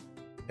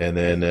 and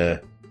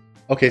then,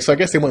 okay, so I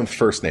guess they went with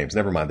first names.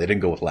 Never mind, they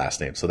didn't go with last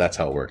names, so that's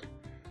how it worked.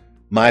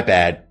 My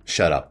bad,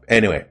 shut up.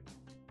 Anyway.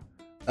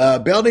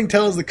 Belding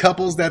tells the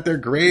couples that their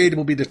grade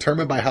will be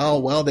determined by how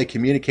well they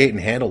communicate and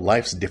handle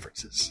life's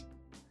differences.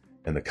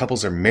 And the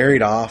couples are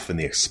married off, and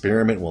the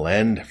experiment will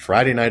end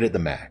Friday night at the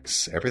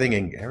Max.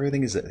 Everything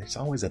is it's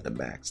always at the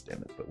Max,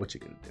 damn it. But what you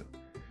gonna do?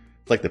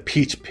 It's like the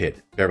Peach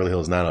Pit, Beverly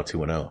Hills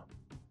 90210.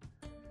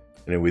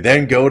 And we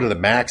then go to the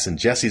Max, and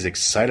Jesse's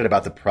excited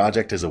about the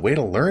project as a way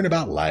to learn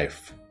about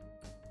life.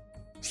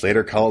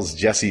 Slater calls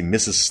Jesse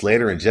Mrs.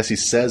 Slater, and Jesse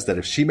says that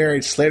if she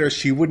married Slater,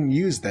 she wouldn't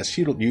use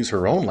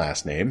her own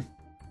last name.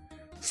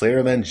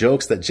 Slater then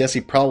jokes that Jesse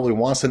probably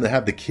wants him to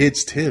have the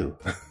kids too.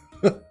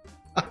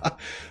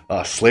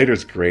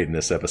 Slater's great in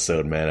this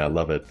episode, man. I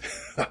love it.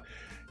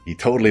 He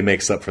totally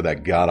makes up for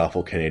that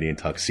god-awful Canadian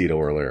tuxedo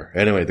earlier.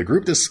 Anyway, the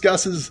group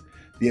discusses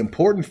the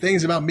important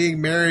things about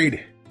being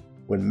married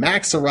when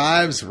Max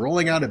arrives,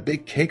 rolling out a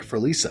big cake for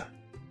Lisa.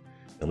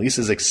 And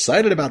Lisa's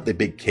excited about the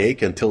big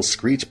cake until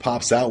Screech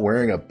pops out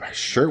wearing a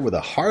shirt with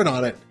a heart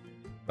on it.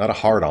 Not a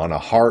heart on, a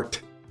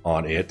heart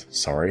on it.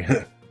 Sorry.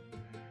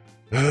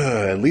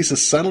 And Lisa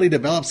suddenly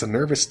develops a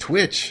nervous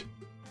twitch.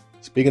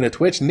 Speaking of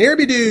Twitch,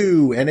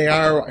 Nairbydo,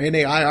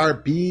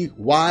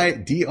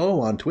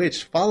 Nairbydo on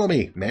Twitch. Follow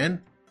me,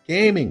 man.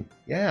 Gaming,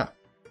 yeah.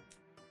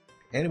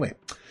 Anyway,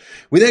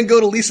 we then go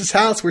to Lisa's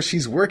house where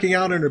she's working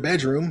out in her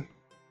bedroom.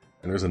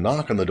 And there's a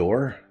knock on the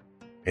door.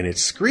 And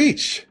it's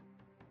Screech.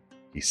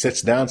 He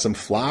sits down some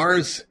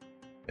flowers.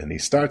 And he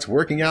starts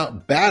working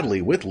out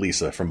badly with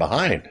Lisa from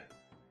behind.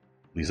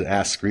 Lisa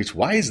asks Screech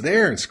why he's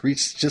there. And Screech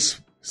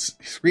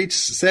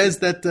says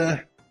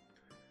that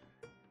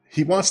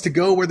he wants to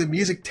go where the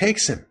music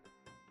takes him.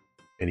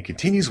 And he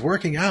continues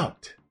working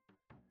out.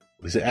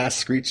 Lisa asks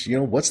Screech,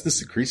 what's this?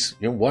 Screech,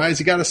 why has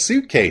he got a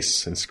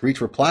suitcase? And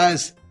Screech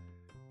replies,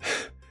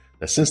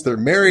 that since they're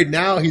married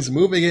now, he's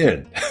moving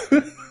in.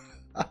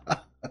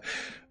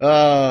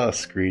 Oh,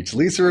 Screech.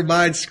 Lisa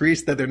reminds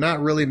Screech that they're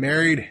not really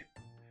married,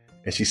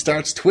 and she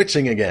starts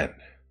twitching again.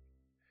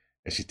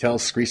 And she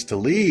tells Screech to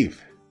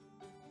leave.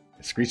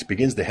 And Screech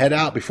begins to head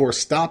out before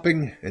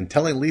stopping and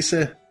telling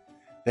Lisa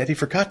that he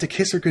forgot to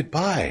kiss her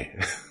goodbye.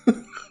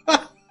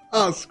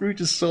 Oh,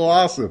 Screech is so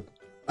awesome.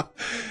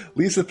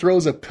 Lisa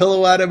throws a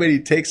pillow at him and he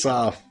takes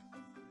off.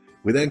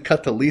 We then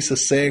cut to Lisa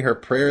saying her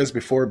prayers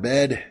before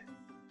bed.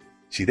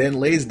 She then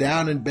lays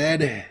down in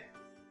bed,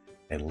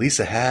 and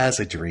Lisa has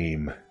a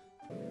dream.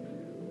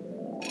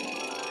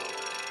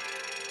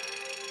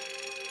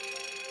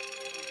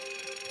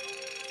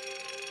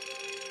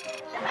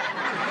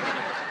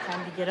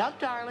 Time to get up,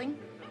 darling.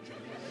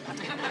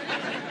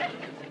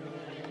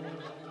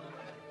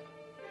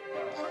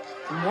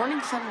 The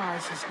morning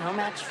sunrise is no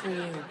match for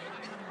you.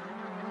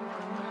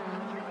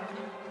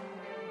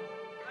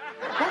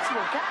 Let's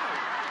work out.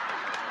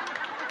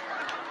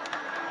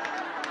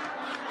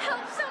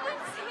 Help, someone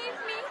save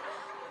me.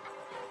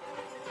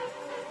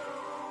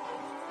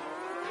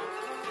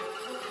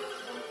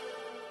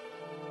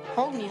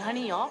 Hold me,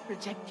 honey. I'll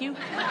protect you.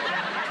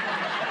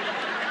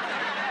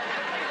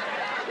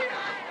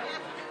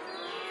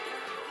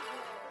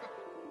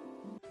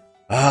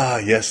 Ah,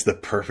 yes, the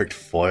perfect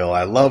foil.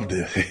 I loved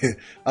it.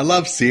 I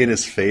love seeing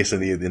his face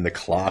in the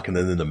clock and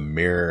then in the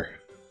mirror.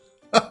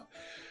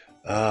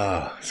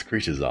 Ah,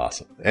 Screech is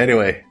awesome.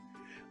 Anyway,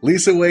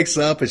 Lisa wakes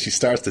up and she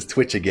starts to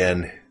twitch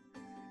again.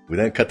 We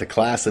then cut to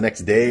class the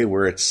next day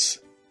where it says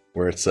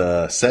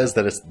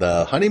that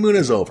the honeymoon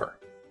is over,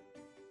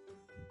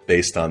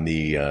 based on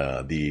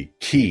the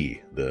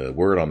key, the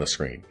word on the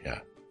screen. Yeah,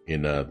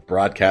 in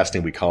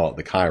broadcasting we call it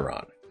the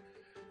Chiron.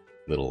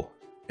 Little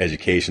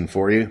education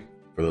for you,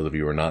 for those of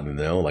you who are not in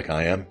the know, like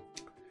I am.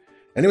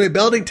 Anyway,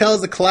 Belding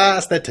tells the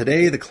class that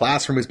today the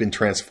classroom has been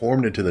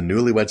transformed into the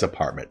newlyweds'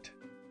 apartment.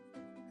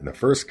 And the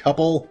first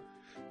couple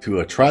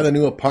to try the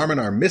new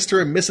apartment are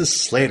Mr. and Mrs.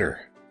 Slater.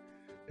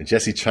 And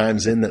Jesse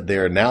chimes in that they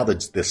are now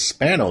the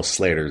Spano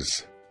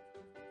Slaters.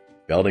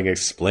 Belding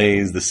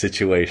explains the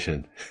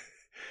situation.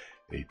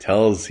 He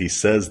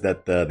says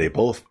that they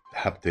both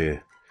have to,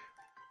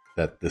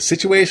 that the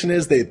situation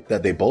is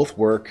that they both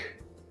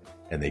work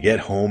and they get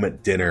home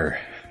at dinner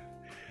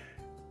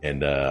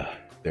and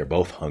they're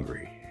both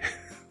hungry.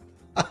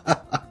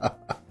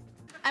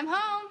 I'm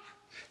home.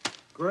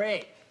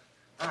 Great.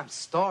 I'm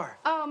starved.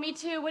 Oh, me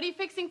too. What are you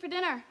fixing for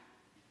dinner?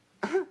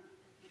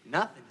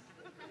 Nothing.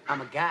 I'm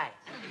a guy.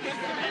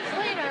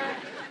 Slater.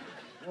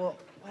 Well,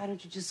 why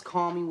don't you just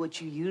call me what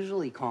you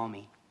usually call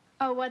me?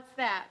 Oh, what's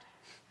that?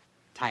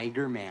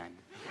 Tiger Man.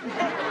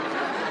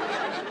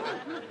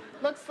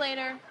 Look,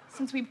 Slater,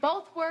 since we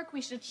both work,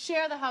 we should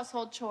share the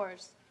household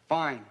chores.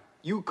 Fine.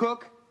 You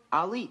cook,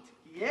 I'll eat.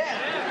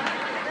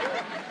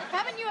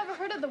 Haven't you ever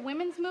heard of the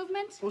women's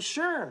movement? Well,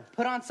 sure.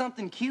 Put on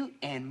something cute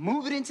and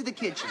move it into the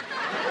kitchen.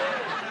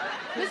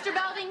 Mr.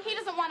 Belding, he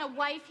doesn't want a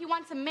wife, he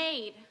wants a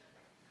maid.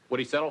 Would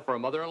he settle for a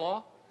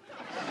mother-in-law?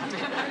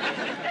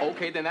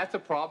 Okay, then that's a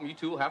problem you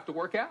two will have to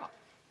work out.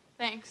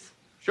 Thanks.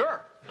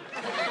 Sure.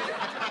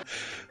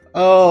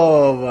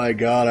 Oh my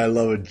god, I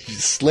love it.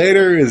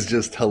 Slater is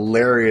just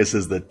hilarious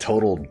as the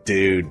total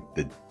dude,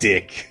 the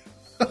dick.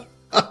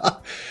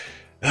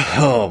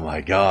 Oh my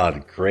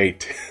god,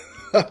 great.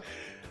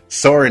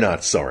 Sorry,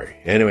 not sorry.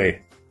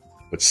 Anyway,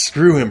 but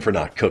screw him for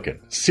not cooking.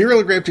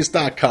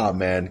 Cerealgrapejuice.com,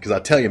 man, because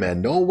I'll tell you,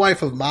 man, no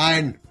wife of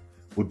mine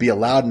would be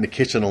allowed in the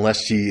kitchen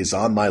unless she is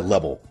on my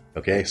level.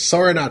 Okay?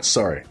 Sorry, not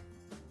sorry.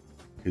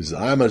 Because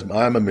I'm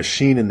a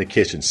machine in the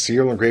kitchen.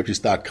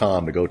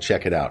 Cerealgrapejuice.com to go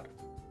check it out.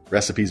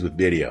 Recipes with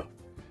video.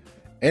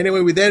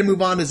 Anyway, we then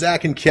move on to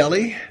Zach and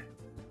Kelly,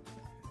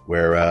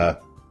 where,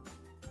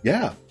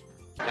 yeah.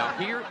 Now,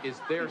 here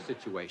is their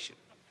situation.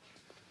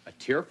 A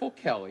tearful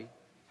Kelly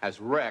has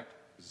wrecked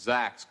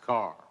Zach's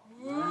car.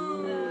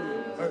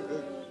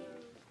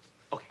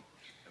 Okay.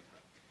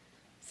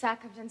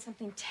 Zach, I've done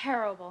something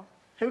terrible.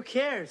 Who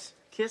cares?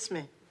 Kiss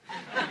me.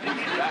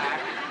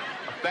 Zach,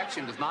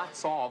 affection does not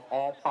solve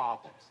all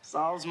problems.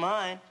 Solves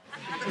mine.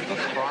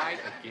 Try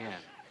again.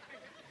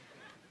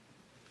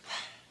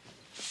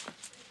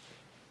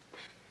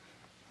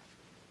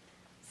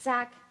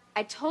 Zach,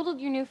 I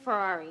totaled your new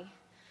Ferrari.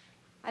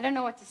 I don't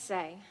know what to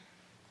say.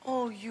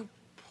 Oh, you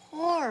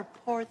poor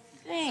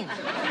thing.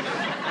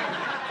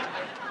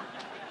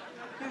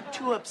 You're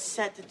too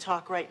upset to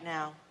talk right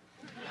now.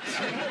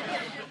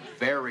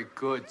 Very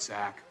good,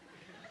 Zach.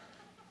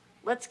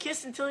 Let's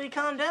kiss until you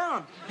calm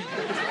down.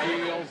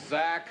 Deal,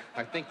 Zach.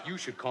 I think you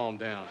should calm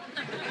down.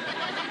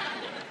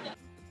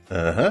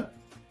 Uh-huh.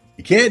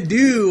 You can't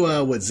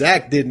do what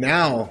Zach did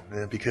now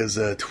because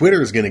Twitter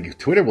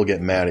will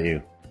get mad at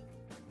you.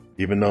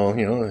 Even though,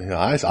 you know,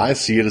 I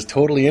see it as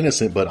totally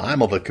innocent, but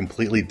I'm of a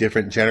completely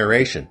different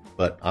generation.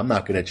 But I'm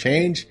not going to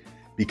change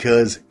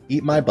because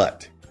eat my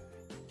butt.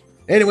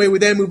 Anyway, we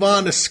then move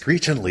on to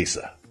Screech and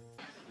Lisa.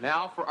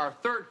 Now for our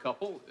third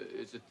couple.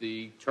 Is it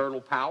the Turtle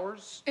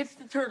Powers? It's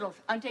the Turtles.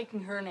 I'm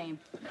taking her name.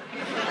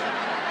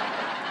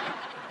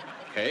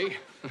 Okay.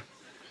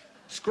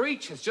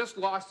 Screech has just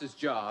lost his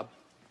job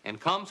and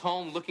comes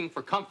home looking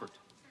for comfort.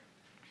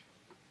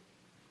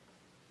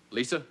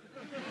 Lisa?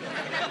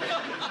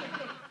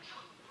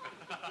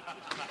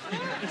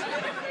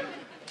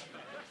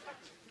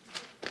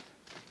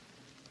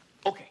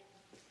 Okay.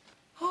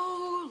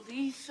 Oh,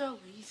 Lisa.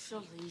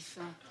 Lisa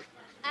no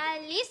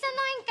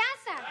en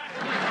casa.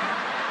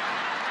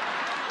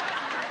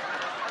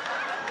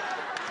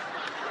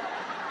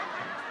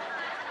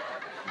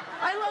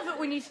 I love it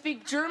when you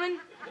speak German.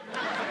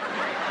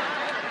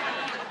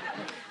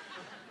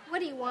 What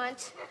do you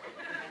want?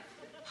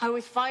 I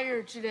was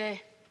fired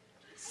today.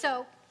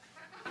 So?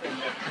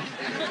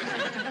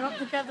 I don't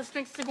think I have the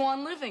strength to go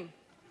on living.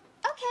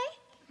 Okay.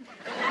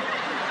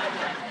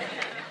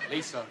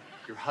 Lisa,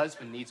 your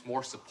husband needs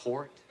more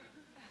support.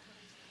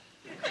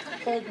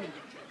 Hold me.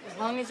 As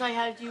long as I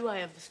have you, I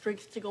have the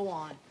strength to go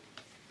on.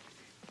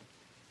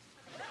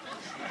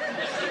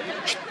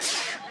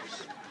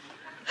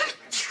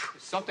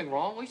 Is something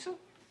wrong, Lisa?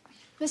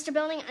 Mr.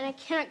 Belding, I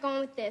can't go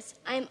on with this.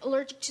 I'm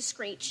allergic to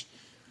Screech.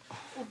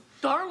 Well,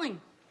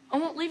 darling, I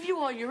won't leave you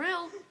while you're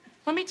ill.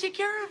 Let me take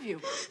care of you.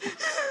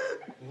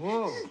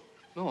 Whoa.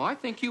 No, I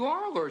think you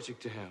are allergic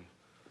to him.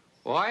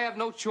 Well, I have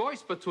no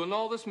choice but to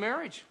annul this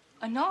marriage.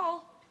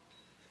 Annul?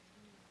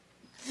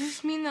 Does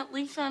this mean that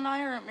Lisa and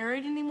I aren't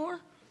married anymore?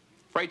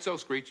 Afraid so,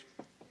 Screech.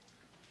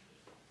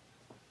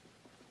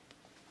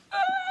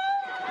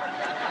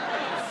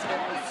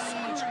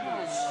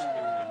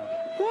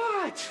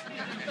 What?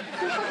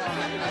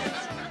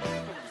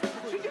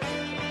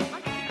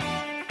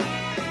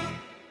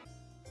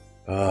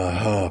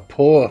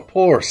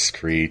 Poor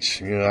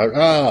Screech. You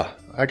know,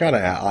 I gotta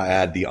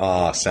add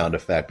the sound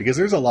effect because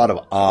there's a lot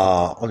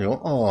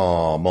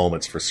of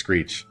moments for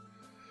Screech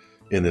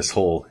in this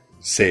whole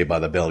Saved by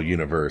the Bell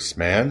universe,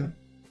 man.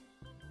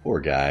 Poor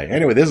guy.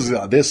 Anyway, this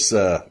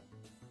recap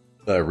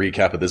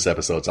of this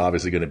episode is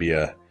obviously going to be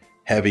a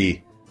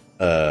heavy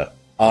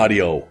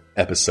audio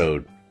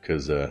episode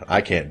because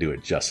I can't do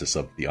it justice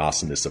of the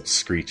awesomeness of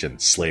Screech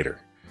and Slater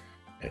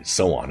and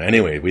so on.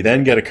 Anyway, we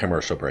then get a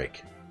commercial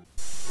break.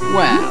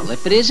 Well,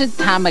 if it isn't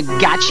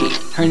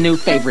Tamagotchi, her new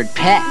favorite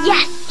pet.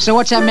 Yes! So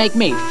what's that make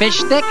me, fish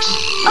sticks?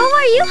 Oh,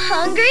 are you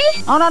hungry?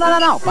 Oh,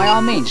 no. By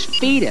all means,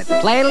 feed it.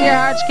 Play till your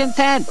heart's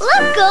content.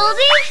 Look,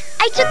 Goldie!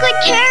 I took good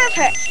care of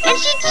her, and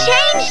she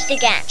changed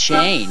again.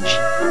 Change?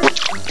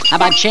 How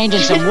about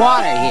changing some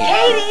water here?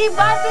 Katie,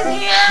 Buzz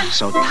is here!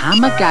 So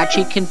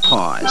Tamagotchi can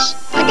pause.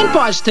 I can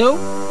pause, too.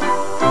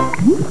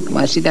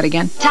 Want to see that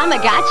again?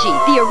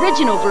 Tamagotchi, the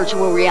original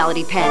virtual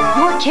reality pet.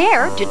 Your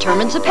care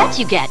determines the pets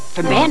you get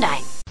from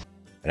Bandai.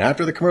 And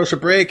after the commercial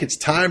break, it's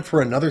time for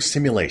another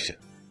simulation.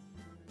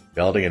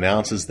 Belding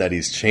announces that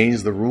he's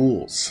changed the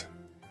rules,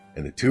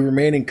 and the two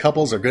remaining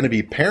couples are going to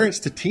be parents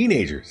to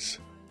teenagers.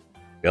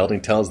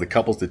 Belding tells the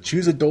couples to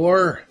choose a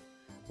door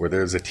where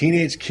there's a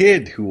teenage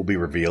kid who will be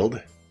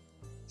revealed.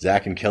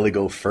 Zach and Kelly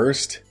go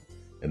first,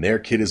 and their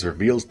kid is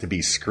revealed to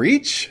be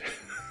Screech.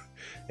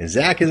 And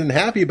Zach isn't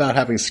happy about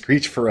having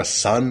Screech for a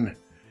son,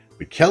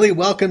 but Kelly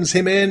welcomes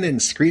him in, and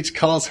Screech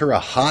calls her a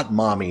hot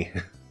mommy.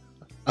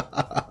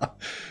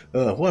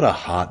 What a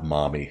hot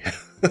mommy.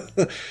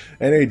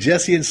 Anyway,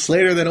 Jesse and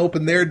Slater then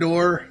open their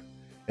door,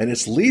 and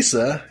it's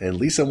Lisa, and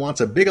Lisa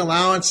wants a big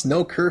allowance,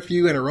 no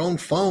curfew, and her own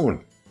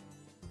phone.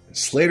 And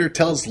Slater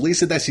tells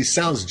Lisa that she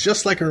sounds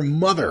just like her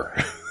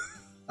mother.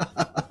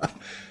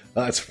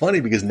 It's funny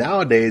because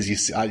nowadays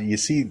you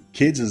see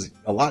kids is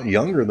a lot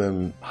younger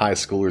than high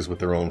schoolers with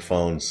their own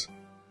phones,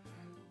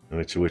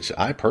 which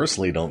I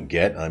personally don't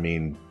get. I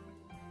mean,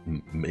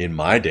 in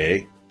my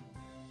day,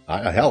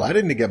 I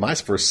didn't get my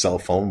first cell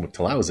phone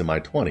until I was in my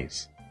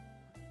 20s.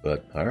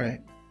 But all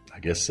right, I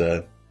guess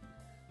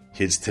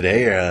kids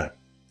today,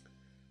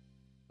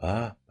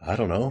 I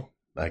don't know.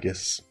 I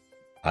guess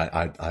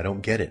I don't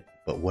get it,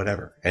 but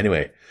whatever.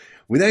 Anyway.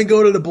 We then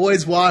go to the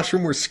boys'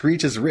 washroom where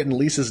Screech has written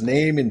Lisa's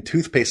name in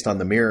toothpaste on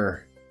the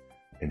mirror.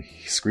 And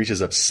Screech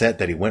is upset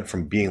that he went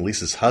from being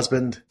Lisa's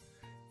husband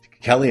to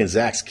Kelly and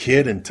Zach's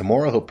kid, and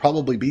tomorrow he'll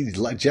probably be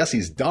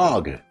Jesse's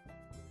dog.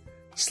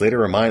 Slater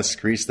reminds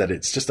Screech that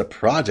it's just a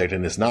project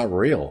and it's not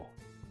real.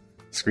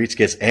 Screech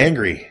gets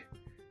angry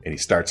and he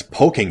starts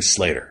poking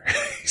Slater.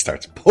 He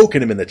starts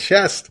poking him in the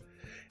chest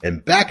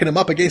and backing him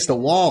up against a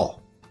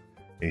wall.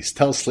 And he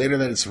tells Slater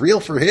that it's real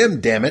for him,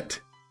 damn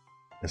it.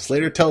 And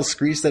Slater tells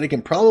Screech that he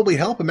can probably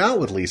help him out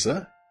with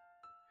Lisa.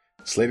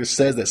 Slater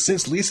says that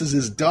since Lisa's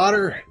his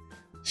daughter,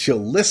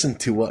 she'll listen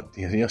to what,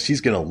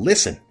 she's going to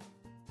listen.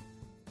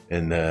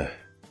 And,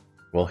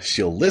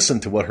 she'll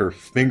listen to what her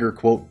finger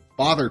quote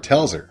father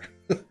tells her.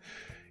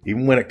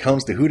 Even when it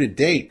comes to who to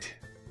date.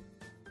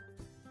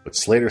 But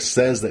Slater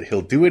says that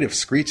he'll do it if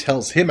Screech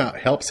helps him out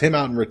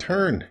in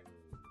return.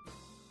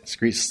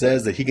 Screech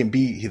says that he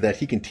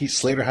can teach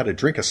Slater how to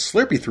drink a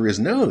Slurpee through his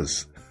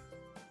nose.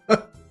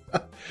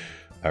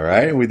 All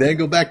right, and we then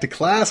go back to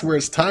class where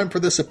it's time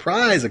for the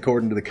surprise,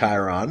 according to the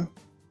Chiron.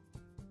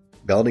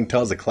 Belding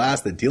tells the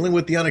class that dealing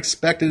with the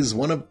unexpected is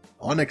one of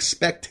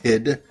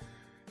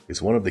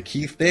the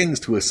key things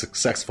to a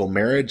successful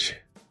marriage.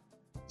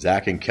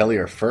 Zach and Kelly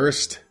are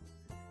first,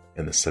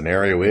 And the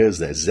scenario is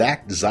that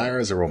Zach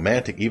desires a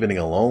romantic evening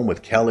alone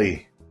with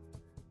Kelly.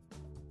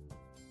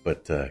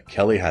 But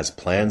Kelly has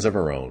plans of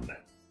her own.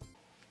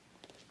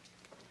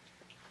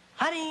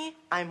 Honey,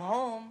 I'm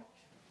home.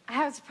 I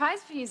have a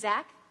surprise for you,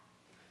 Zach.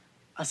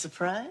 A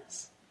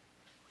surprise?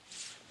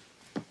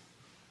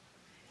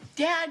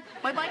 Dad,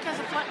 my bike has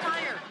a flat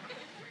tire.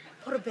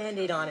 Put a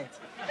Band-Aid on it.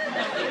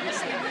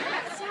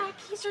 Zach,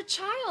 he's your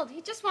child.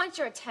 He just wants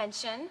your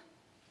attention.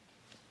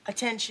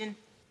 Attention.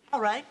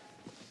 All right.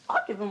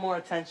 I'll give him more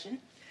attention.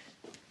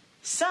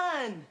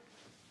 Son!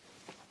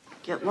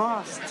 Get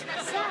lost.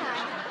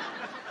 Zach.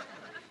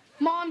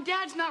 Mom,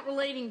 Dad's not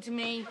relating to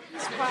me.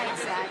 He's quiet,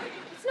 Zach.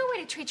 It's no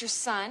way to treat your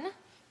son.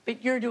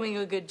 But you're doing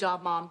a good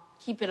job, Mom.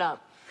 Keep it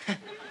up.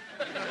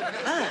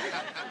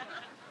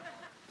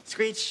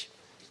 Screech,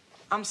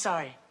 I'm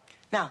sorry.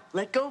 Now,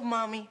 let go of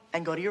Mommy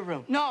and go to your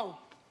room. No.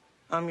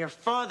 I'm your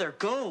father.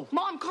 Go.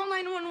 Mom, call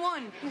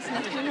 911. There's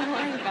nothing to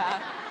worry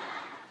about.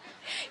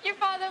 Your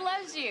father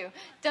loves you.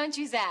 Don't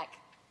you, Zach?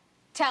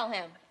 Tell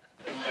him.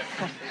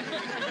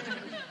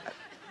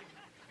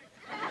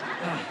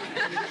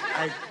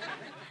 I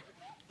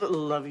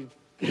love you,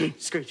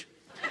 Screech.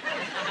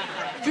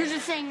 You're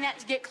just saying that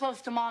to get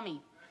close to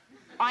Mommy.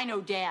 I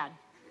know Dad.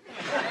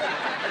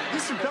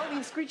 Mr.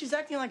 Belding, Screech is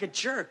acting like a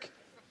jerk.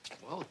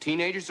 Well,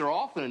 teenagers are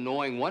often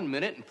annoying one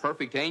minute and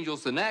perfect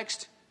angels the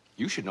next.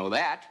 You should know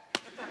that.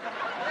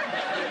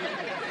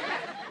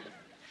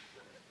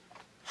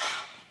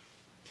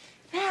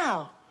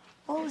 Now,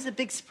 what was the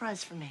big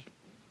surprise for me?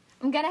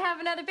 I'm gonna have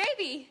another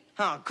baby.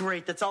 Oh,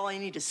 great. That's all I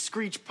need is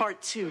Screech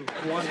Part 2.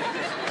 Wonderful.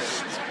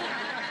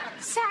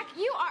 Zach,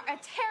 you are a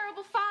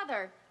terrible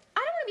father. I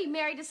don't want to be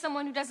married to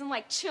someone who doesn't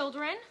like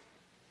children.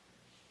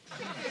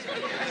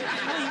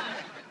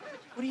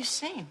 What are you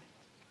saying?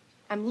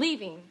 I'm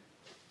leaving.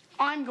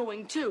 I'm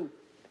going too.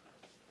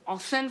 I'll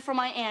send for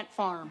my Ant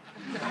Farm.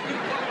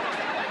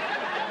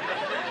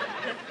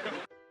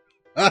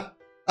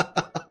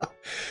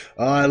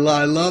 I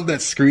love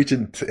that Screech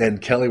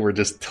and Kelly were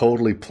just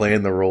totally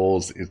playing the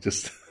roles. It's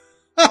just,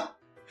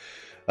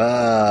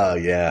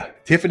 yeah.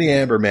 Tiffany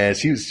Amber, man,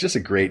 she was just a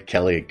great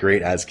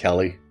as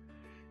Kelly.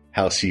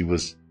 How she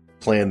was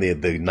playing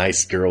the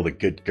nice girl, the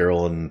good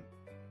girl, and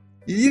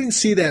you didn't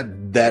see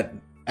that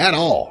at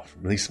all.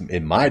 At least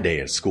in my day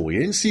at school, you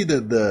didn't see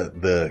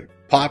the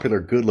popular,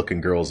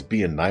 good-looking girls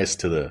being nice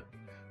to the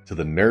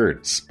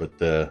nerds, but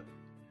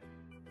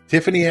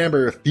Tiffany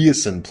Amber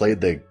Thiessen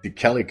played the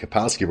Kelly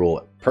Kapowski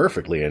role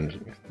perfectly,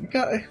 and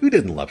who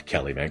didn't love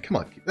Kelly, man? Come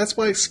on. That's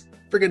why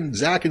friggin'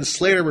 Zach and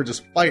Slater were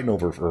just fighting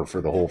over her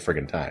for the whole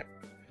friggin' time.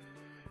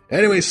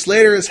 Anyway,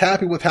 Slater is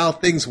happy with how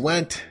things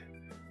went,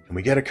 and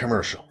we get a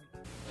commercial.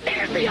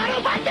 There's the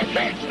Autobots in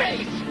big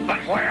space!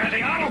 But where are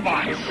the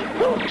Autobots?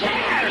 Who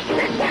cares?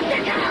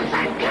 Decepticons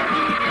are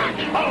gone!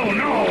 Oh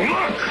no,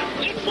 look!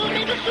 It's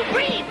Omega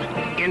Supreme!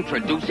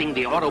 Introducing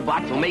the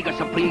Autobots Omega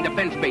Supreme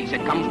Defense Base.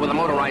 It comes with a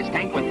motorized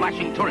tank with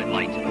flashing turret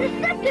lights.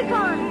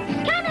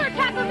 Decepticons!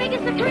 Counterattack Omega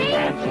Supreme!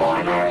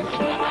 Transformers!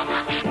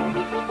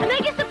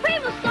 Omega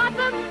Supreme will stop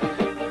them!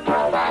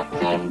 Robots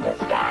in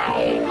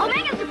disguise!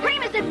 Omega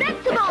Supreme is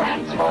invincible!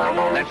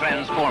 Transformers! The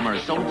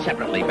Transformers, sold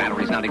separately.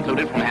 Batteries not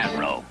included from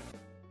Hasbro.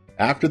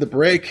 After the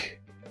break,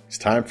 it's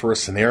time for a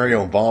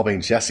scenario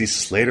involving Jesse,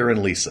 Slater,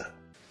 and Lisa.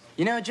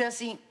 You know,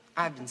 Jesse,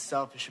 I've been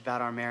selfish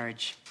about our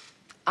marriage.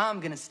 I'm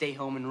gonna stay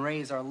home and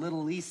raise our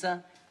little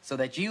Lisa so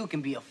that you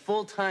can be a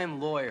full-time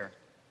lawyer.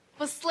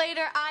 Well,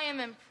 Slater, I am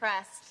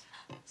impressed.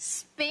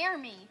 Spare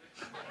me.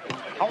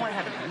 I want to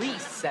have at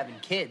least 7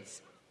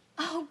 kids.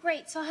 Oh,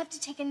 great. So I'll have to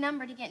take a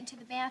number to get into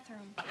the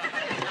bathroom.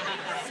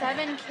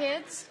 7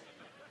 kids?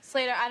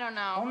 Slater, I don't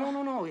know.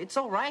 Oh, no. It's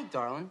all right,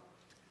 darling.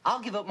 I'll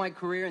give up my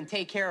career and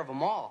take care of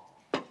them all.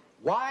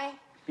 Why?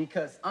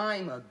 Because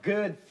I'm a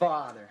good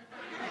father.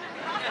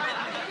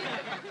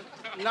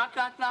 Knock,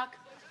 knock, knock.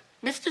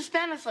 Mr.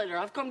 Spanislater,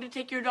 I've come to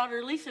take your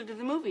daughter Lisa to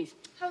the movies.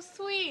 How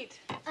sweet.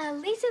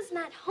 Lisa's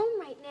not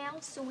home right now,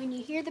 so when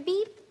you hear the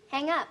beep,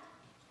 hang up.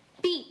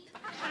 Beep.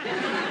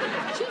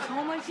 She's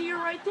home. I see her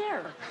right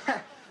there.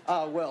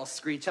 Oh, well,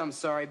 Screech, I'm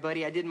sorry,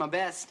 buddy. I did my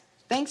best.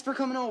 Thanks for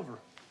coming over.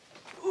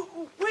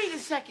 Ooh, wait a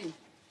second.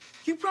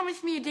 You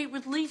promised me a date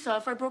with Lisa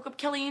if I broke up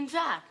Kelly and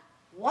Zach.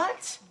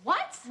 What?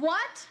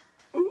 What?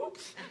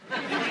 Oops.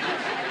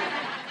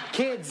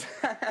 Kids,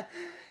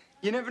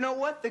 you never know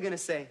what they're gonna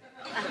say.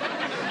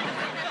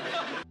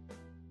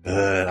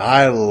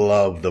 I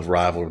love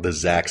the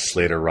Zack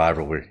Slater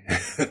rivalry.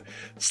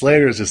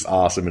 Slater is just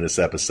awesome in this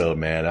episode,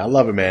 man. I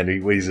love it, man.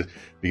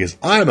 Because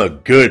I'm a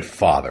good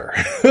father.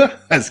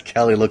 As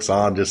Kelly looks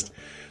on, just,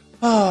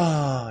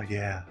 oh,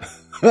 yeah.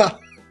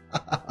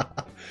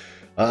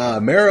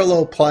 Mara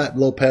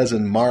Lopez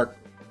and Mark,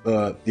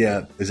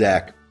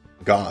 Zach.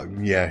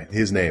 God, yeah,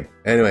 his name.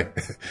 Anyway,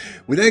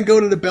 we then go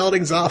to the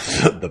Belding's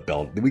office.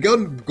 We go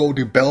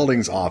to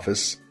Belding's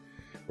office,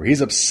 where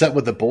he's upset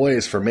with the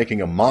boys for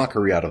making a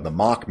mockery out of the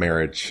mock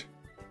marriage.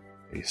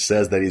 He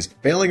says that he's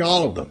failing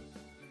all of them.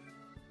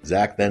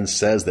 Zach then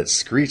says that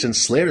Screech and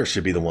Slater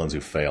should be the ones who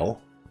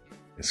fail.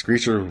 And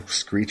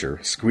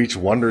Screech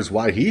wonders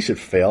why he should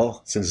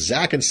fail, since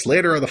Zach and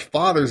Slater are the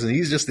fathers and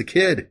he's just a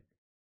kid.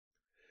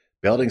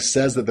 Belding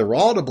says that they're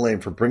all to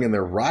blame for bringing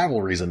their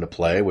rivalries into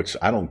play, which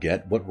I don't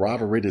get. What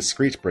rivalry does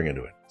Screech bring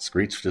into it?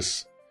 Screech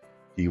just,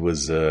 he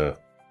was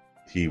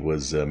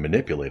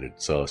manipulated,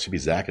 so it should be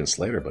Zach and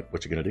Slater, but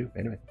what you gonna do?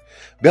 Anyway.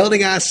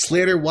 Belding asks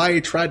Slater why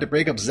he tried to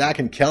break up Zach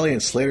and Kelly,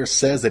 and Slater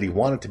says that he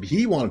wanted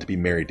to be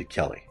married to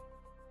Kelly.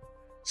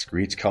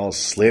 Screech calls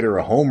Slater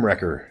a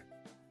homewrecker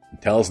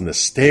and tells him to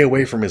stay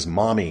away from his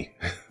mommy.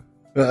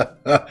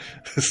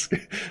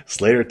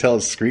 Slater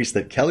tells Screech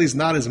that Kelly's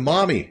not his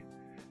mommy.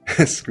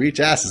 Screech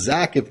asks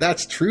Zach if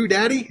that's true,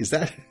 Daddy. Is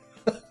that?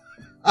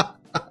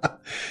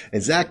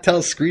 And Zach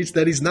tells Screech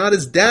that he's not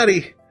his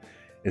daddy.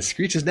 And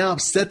Screech is now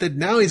upset that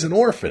now he's an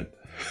orphan.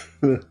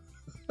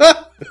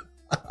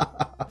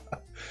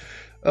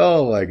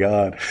 Oh my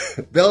God.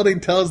 Belding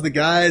tells the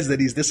guys that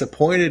he's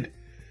disappointed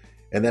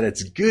and that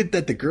it's good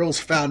that the girls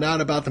found out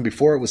about them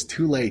before it was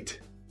too late.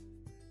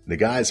 The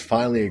guys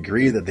finally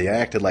agree that they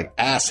acted like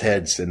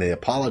assheads and they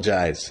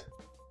apologize.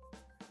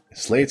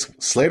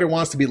 Slater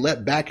wants to be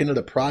let back into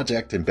the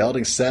project, and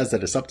Belding says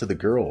that it's up to the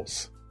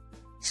girls.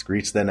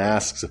 Screech then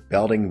asks if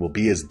Belding will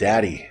be his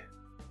daddy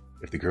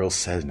if the girls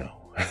says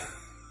no.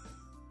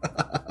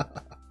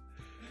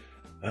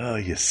 Oh,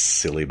 you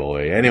silly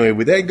boy. Anyway,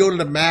 we then go to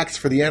the Max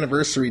for the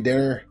anniversary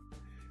dinner,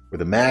 where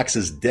the Max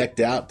is decked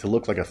out to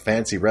look like a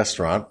fancy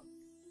restaurant.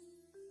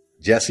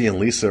 Jesse and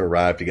Lisa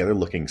arrive together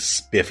looking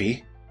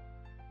spiffy,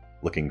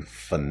 looking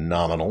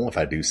phenomenal, if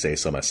I do say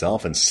so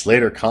myself, and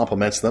Slater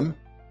compliments them.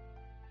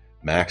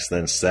 Max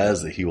then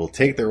says that he will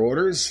take their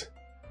orders.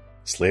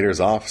 Slater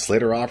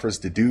offers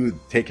to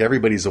take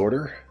everybody's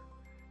order,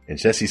 and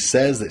Jesse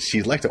says that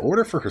she'd like to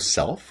order for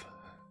herself,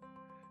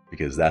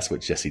 because that's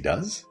what Jesse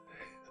does.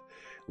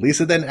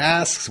 Lisa then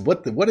asks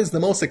what is the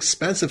most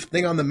expensive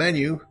thing on the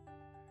menu.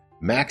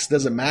 Max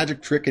does a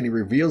magic trick and he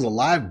reveals a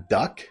live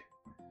duck,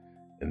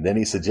 and then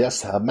he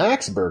suggests a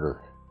Max burger.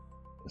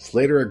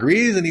 Slater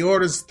agrees and he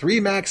orders 3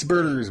 Max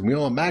burgers. We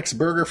want a Max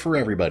burger for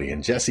everybody,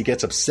 and Jesse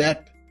gets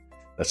upset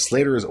that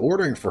Slater is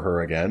ordering for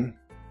her again.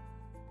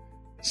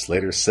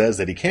 Slater says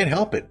that he can't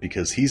help it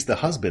because he's the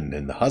husband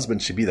and the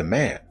husband should be the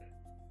man.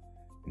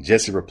 And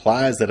Jesse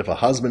replies that if a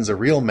husband's a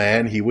real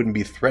man, he wouldn't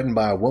be threatened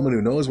by a woman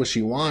who knows what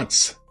she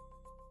wants.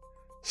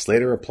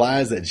 Slater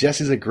replies that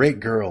Jesse's a great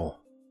girl,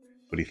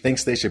 but he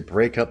thinks they should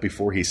break up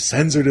before he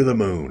sends her to the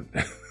moon.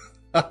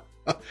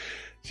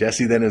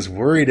 Jesse then is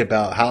worried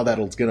about how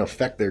that's going to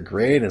affect their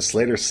grade, and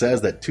Slater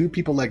says that 2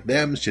 people like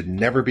them should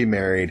never be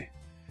married,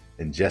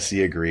 and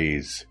Jesse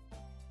agrees.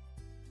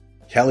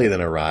 Kelly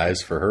then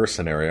arrives for her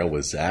scenario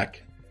with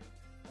Zach.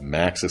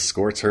 Max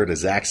escorts her to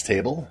Zach's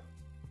table.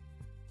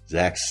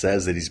 Zach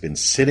says that he's been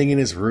sitting in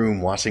his room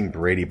watching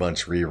Brady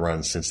Bunch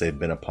reruns since they've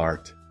been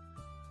apart.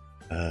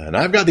 And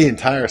I've got the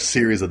entire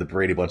series of the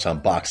Brady Bunch on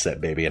box set,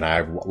 baby,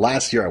 and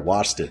last year I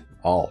watched it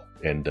all,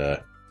 and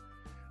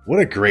what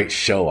a great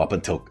show up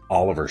until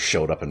Oliver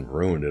showed up and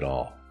ruined it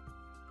all.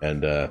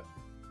 And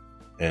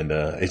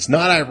it's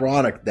not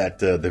ironic that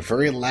the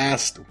very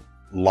last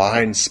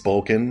line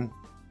spoken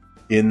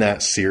in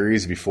that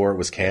series before it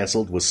was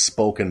canceled was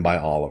spoken by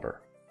Oliver.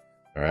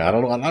 All right, I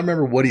don't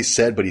remember what he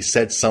said, but he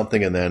said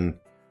something and then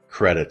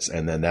credits,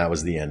 and then that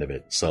was the end of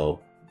it. So,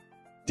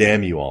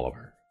 damn you,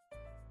 Oliver.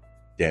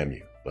 Damn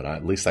you. But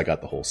at least I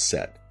got the whole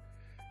set.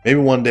 Maybe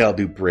one day I'll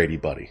do Brady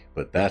Buddy,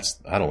 but that's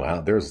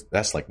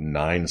like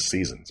 9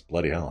 seasons.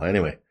 Bloody hell.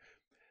 Anyway,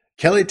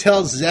 Kelly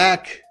tells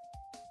Zach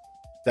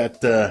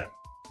that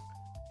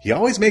he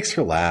always makes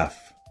her laugh.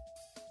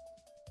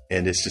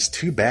 And it's just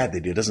too bad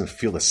that he doesn't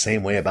feel the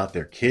same way about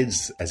their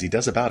kids as he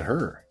does about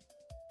her.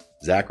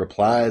 Zach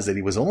replies that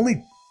he was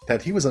only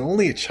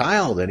a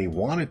child and he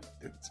wanted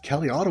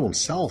Kelly all to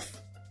himself.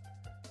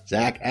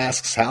 Zach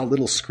asks how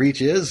little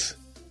Screech is.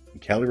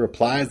 And Kelly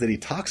replies that he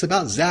talks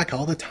about Zach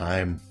all the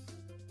time.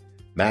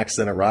 Max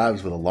then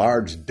arrives with a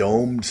large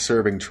domed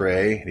serving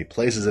tray and he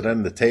places it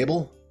under the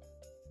table.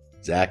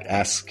 Zach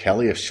asks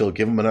Kelly if she'll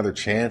give him another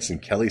chance,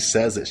 and Kelly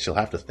says that she'll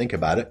have to think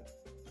about it.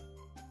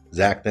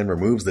 Zach then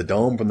removes the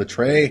dome from the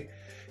tray,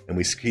 and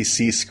he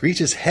sees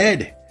Screech's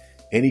head,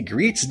 and he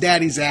greets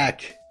Daddy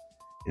Zach.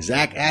 And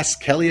Zach asks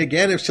Kelly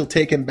again if she'll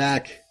take him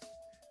back,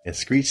 and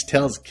Screech's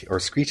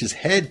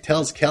head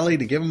tells Kelly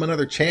to give him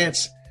another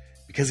chance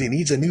because he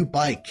needs a new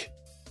bike.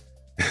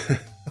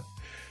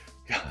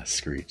 God,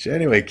 Screech.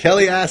 Anyway,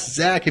 Kelly asks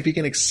Zach if he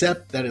can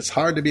accept that it's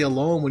hard to be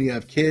alone when you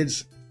have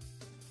kids.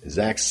 And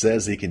Zach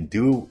says he can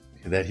do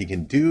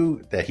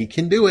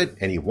it,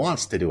 and he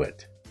wants to do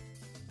it.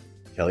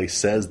 Kelly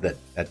says that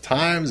at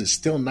times it's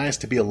still nice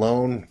to be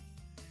alone,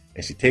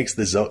 and she takes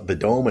the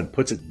dome and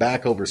puts it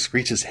back over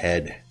Screech's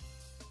head.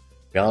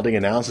 Belding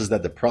announces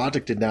that the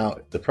project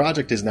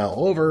is now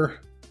over,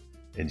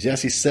 and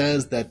Jesse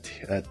says that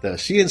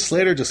she and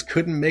Slater just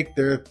couldn't make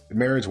their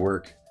marriage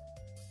work.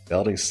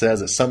 Belding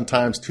says that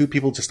sometimes 2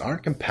 people just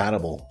aren't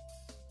compatible,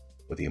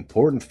 but the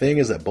important thing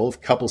is that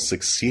both couples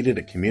succeeded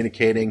at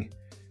communicating,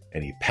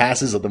 and he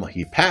passes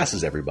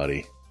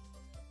everybody,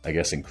 I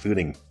guess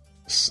including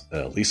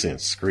Lisa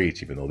and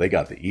Screech, even though they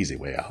got the easy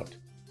way out.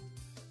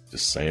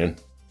 Just saying.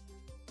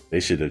 They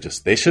should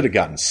have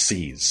gotten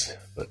C's.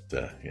 But,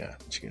 yeah,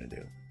 what you gonna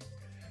do?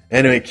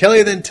 Anyway,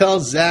 Kelly then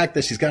tells Zach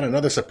that she's got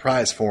another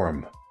surprise for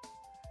him.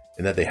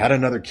 And that they had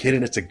another kid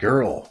and it's a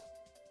girl.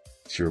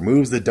 She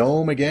removes the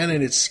dome again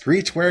and it's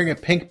Screech wearing a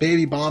pink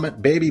baby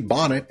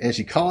bonnet. And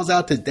she calls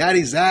out to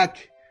Daddy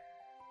Zach.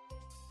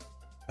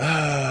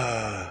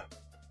 And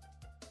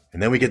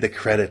then we get the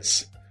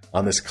credits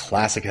on this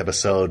classic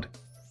episode.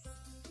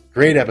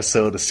 Great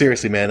episode.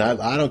 Seriously, man,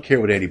 I don't care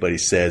what anybody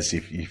says.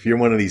 If you're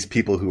one of these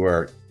people who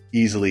are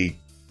easily,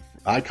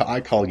 I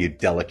call you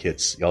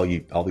delicates,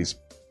 all these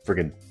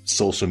friggin'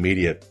 social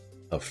media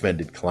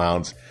offended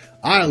clowns.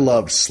 I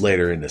loved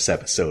Slater in this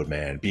episode,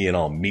 man, being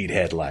all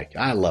meathead-like.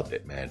 I loved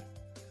it, man.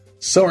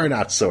 Sorry,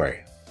 not sorry.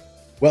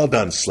 Well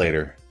done,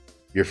 Slater.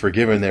 You're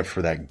forgiving them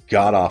for that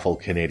god-awful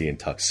Canadian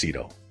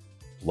tuxedo.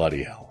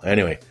 Bloody hell.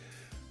 Anyway,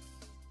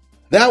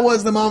 that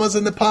was the Mamas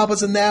and the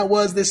Papas, and that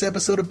was this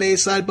episode of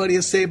Bayside Buddy,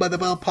 a Saved by the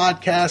Bell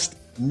podcast.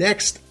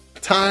 Next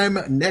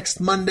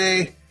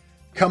Monday,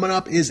 coming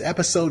up is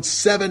episode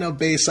 7 of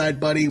Bayside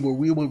Buddy, where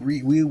we will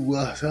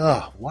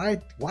why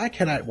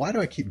do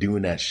I keep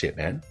doing that shit,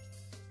 man?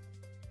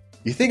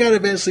 You think I'd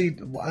eventually,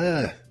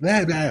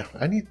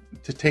 I need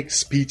to take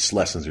speech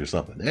lessons or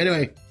something.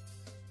 Anyway,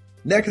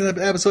 next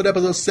episode,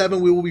 episode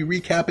 7, we will be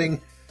recapping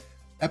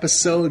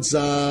episodes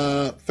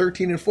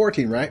 13 and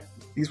 14, right?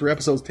 These were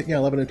episodes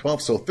 11 and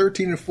 12. So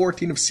 13 and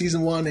 14 of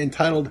season 1,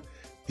 entitled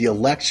The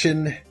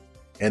Election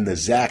and the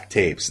Zach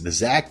Tapes. The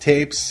Zach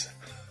Tapes,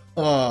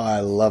 oh,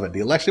 I love it.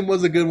 The Election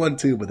was a good one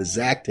too, but the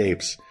Zach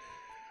Tapes,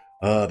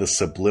 the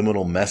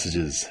subliminal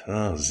messages.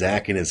 Oh,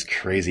 Zach and his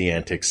crazy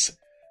antics.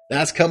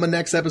 That's coming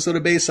next episode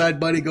of Bayside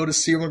Buddy. Go to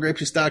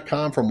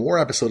cerealgrapes.com for more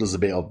episodes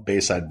of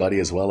Bayside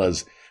Buddy, as well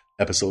as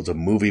episodes of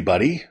Movie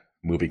Buddy,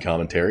 movie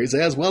commentaries,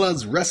 as well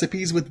as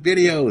recipes with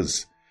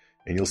videos.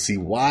 And you'll see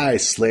why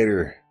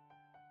Slater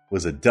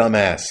was a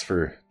dumbass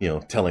for,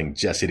 telling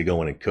Jesse to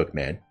go in and cook,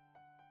 man.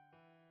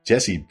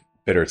 Jesse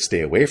better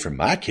stay away from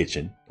my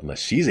kitchen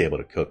unless she's able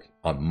to cook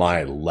on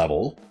my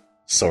level.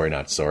 Sorry,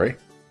 not sorry.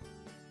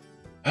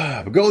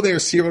 But go there,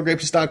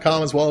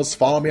 cerealgrapes.com, as well as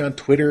follow me on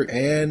Twitter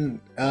and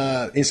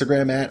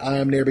Instagram at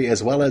IamNairby,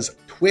 as well as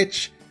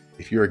Twitch.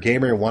 If you're a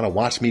gamer and want to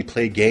watch me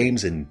play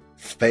games and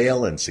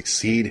fail and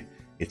succeed,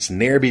 it's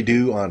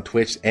Nairbydo on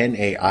Twitch,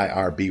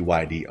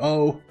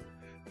 NAIRBYDO.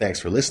 Thanks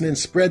for listening.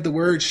 Spread the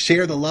word.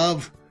 Share the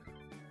love.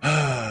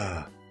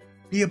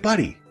 Be a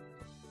buddy.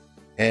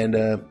 And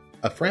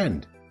a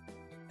friend.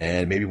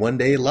 And maybe one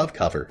day a love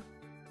cover.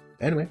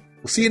 Anyway,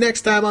 we'll see you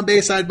next time on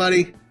Bayside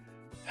Buddy.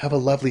 Have a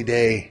lovely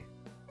day.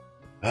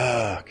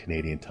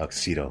 Canadian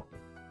tuxedo.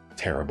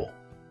 Terrible.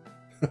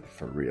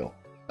 For real.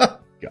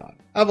 God.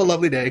 Have a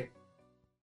lovely day.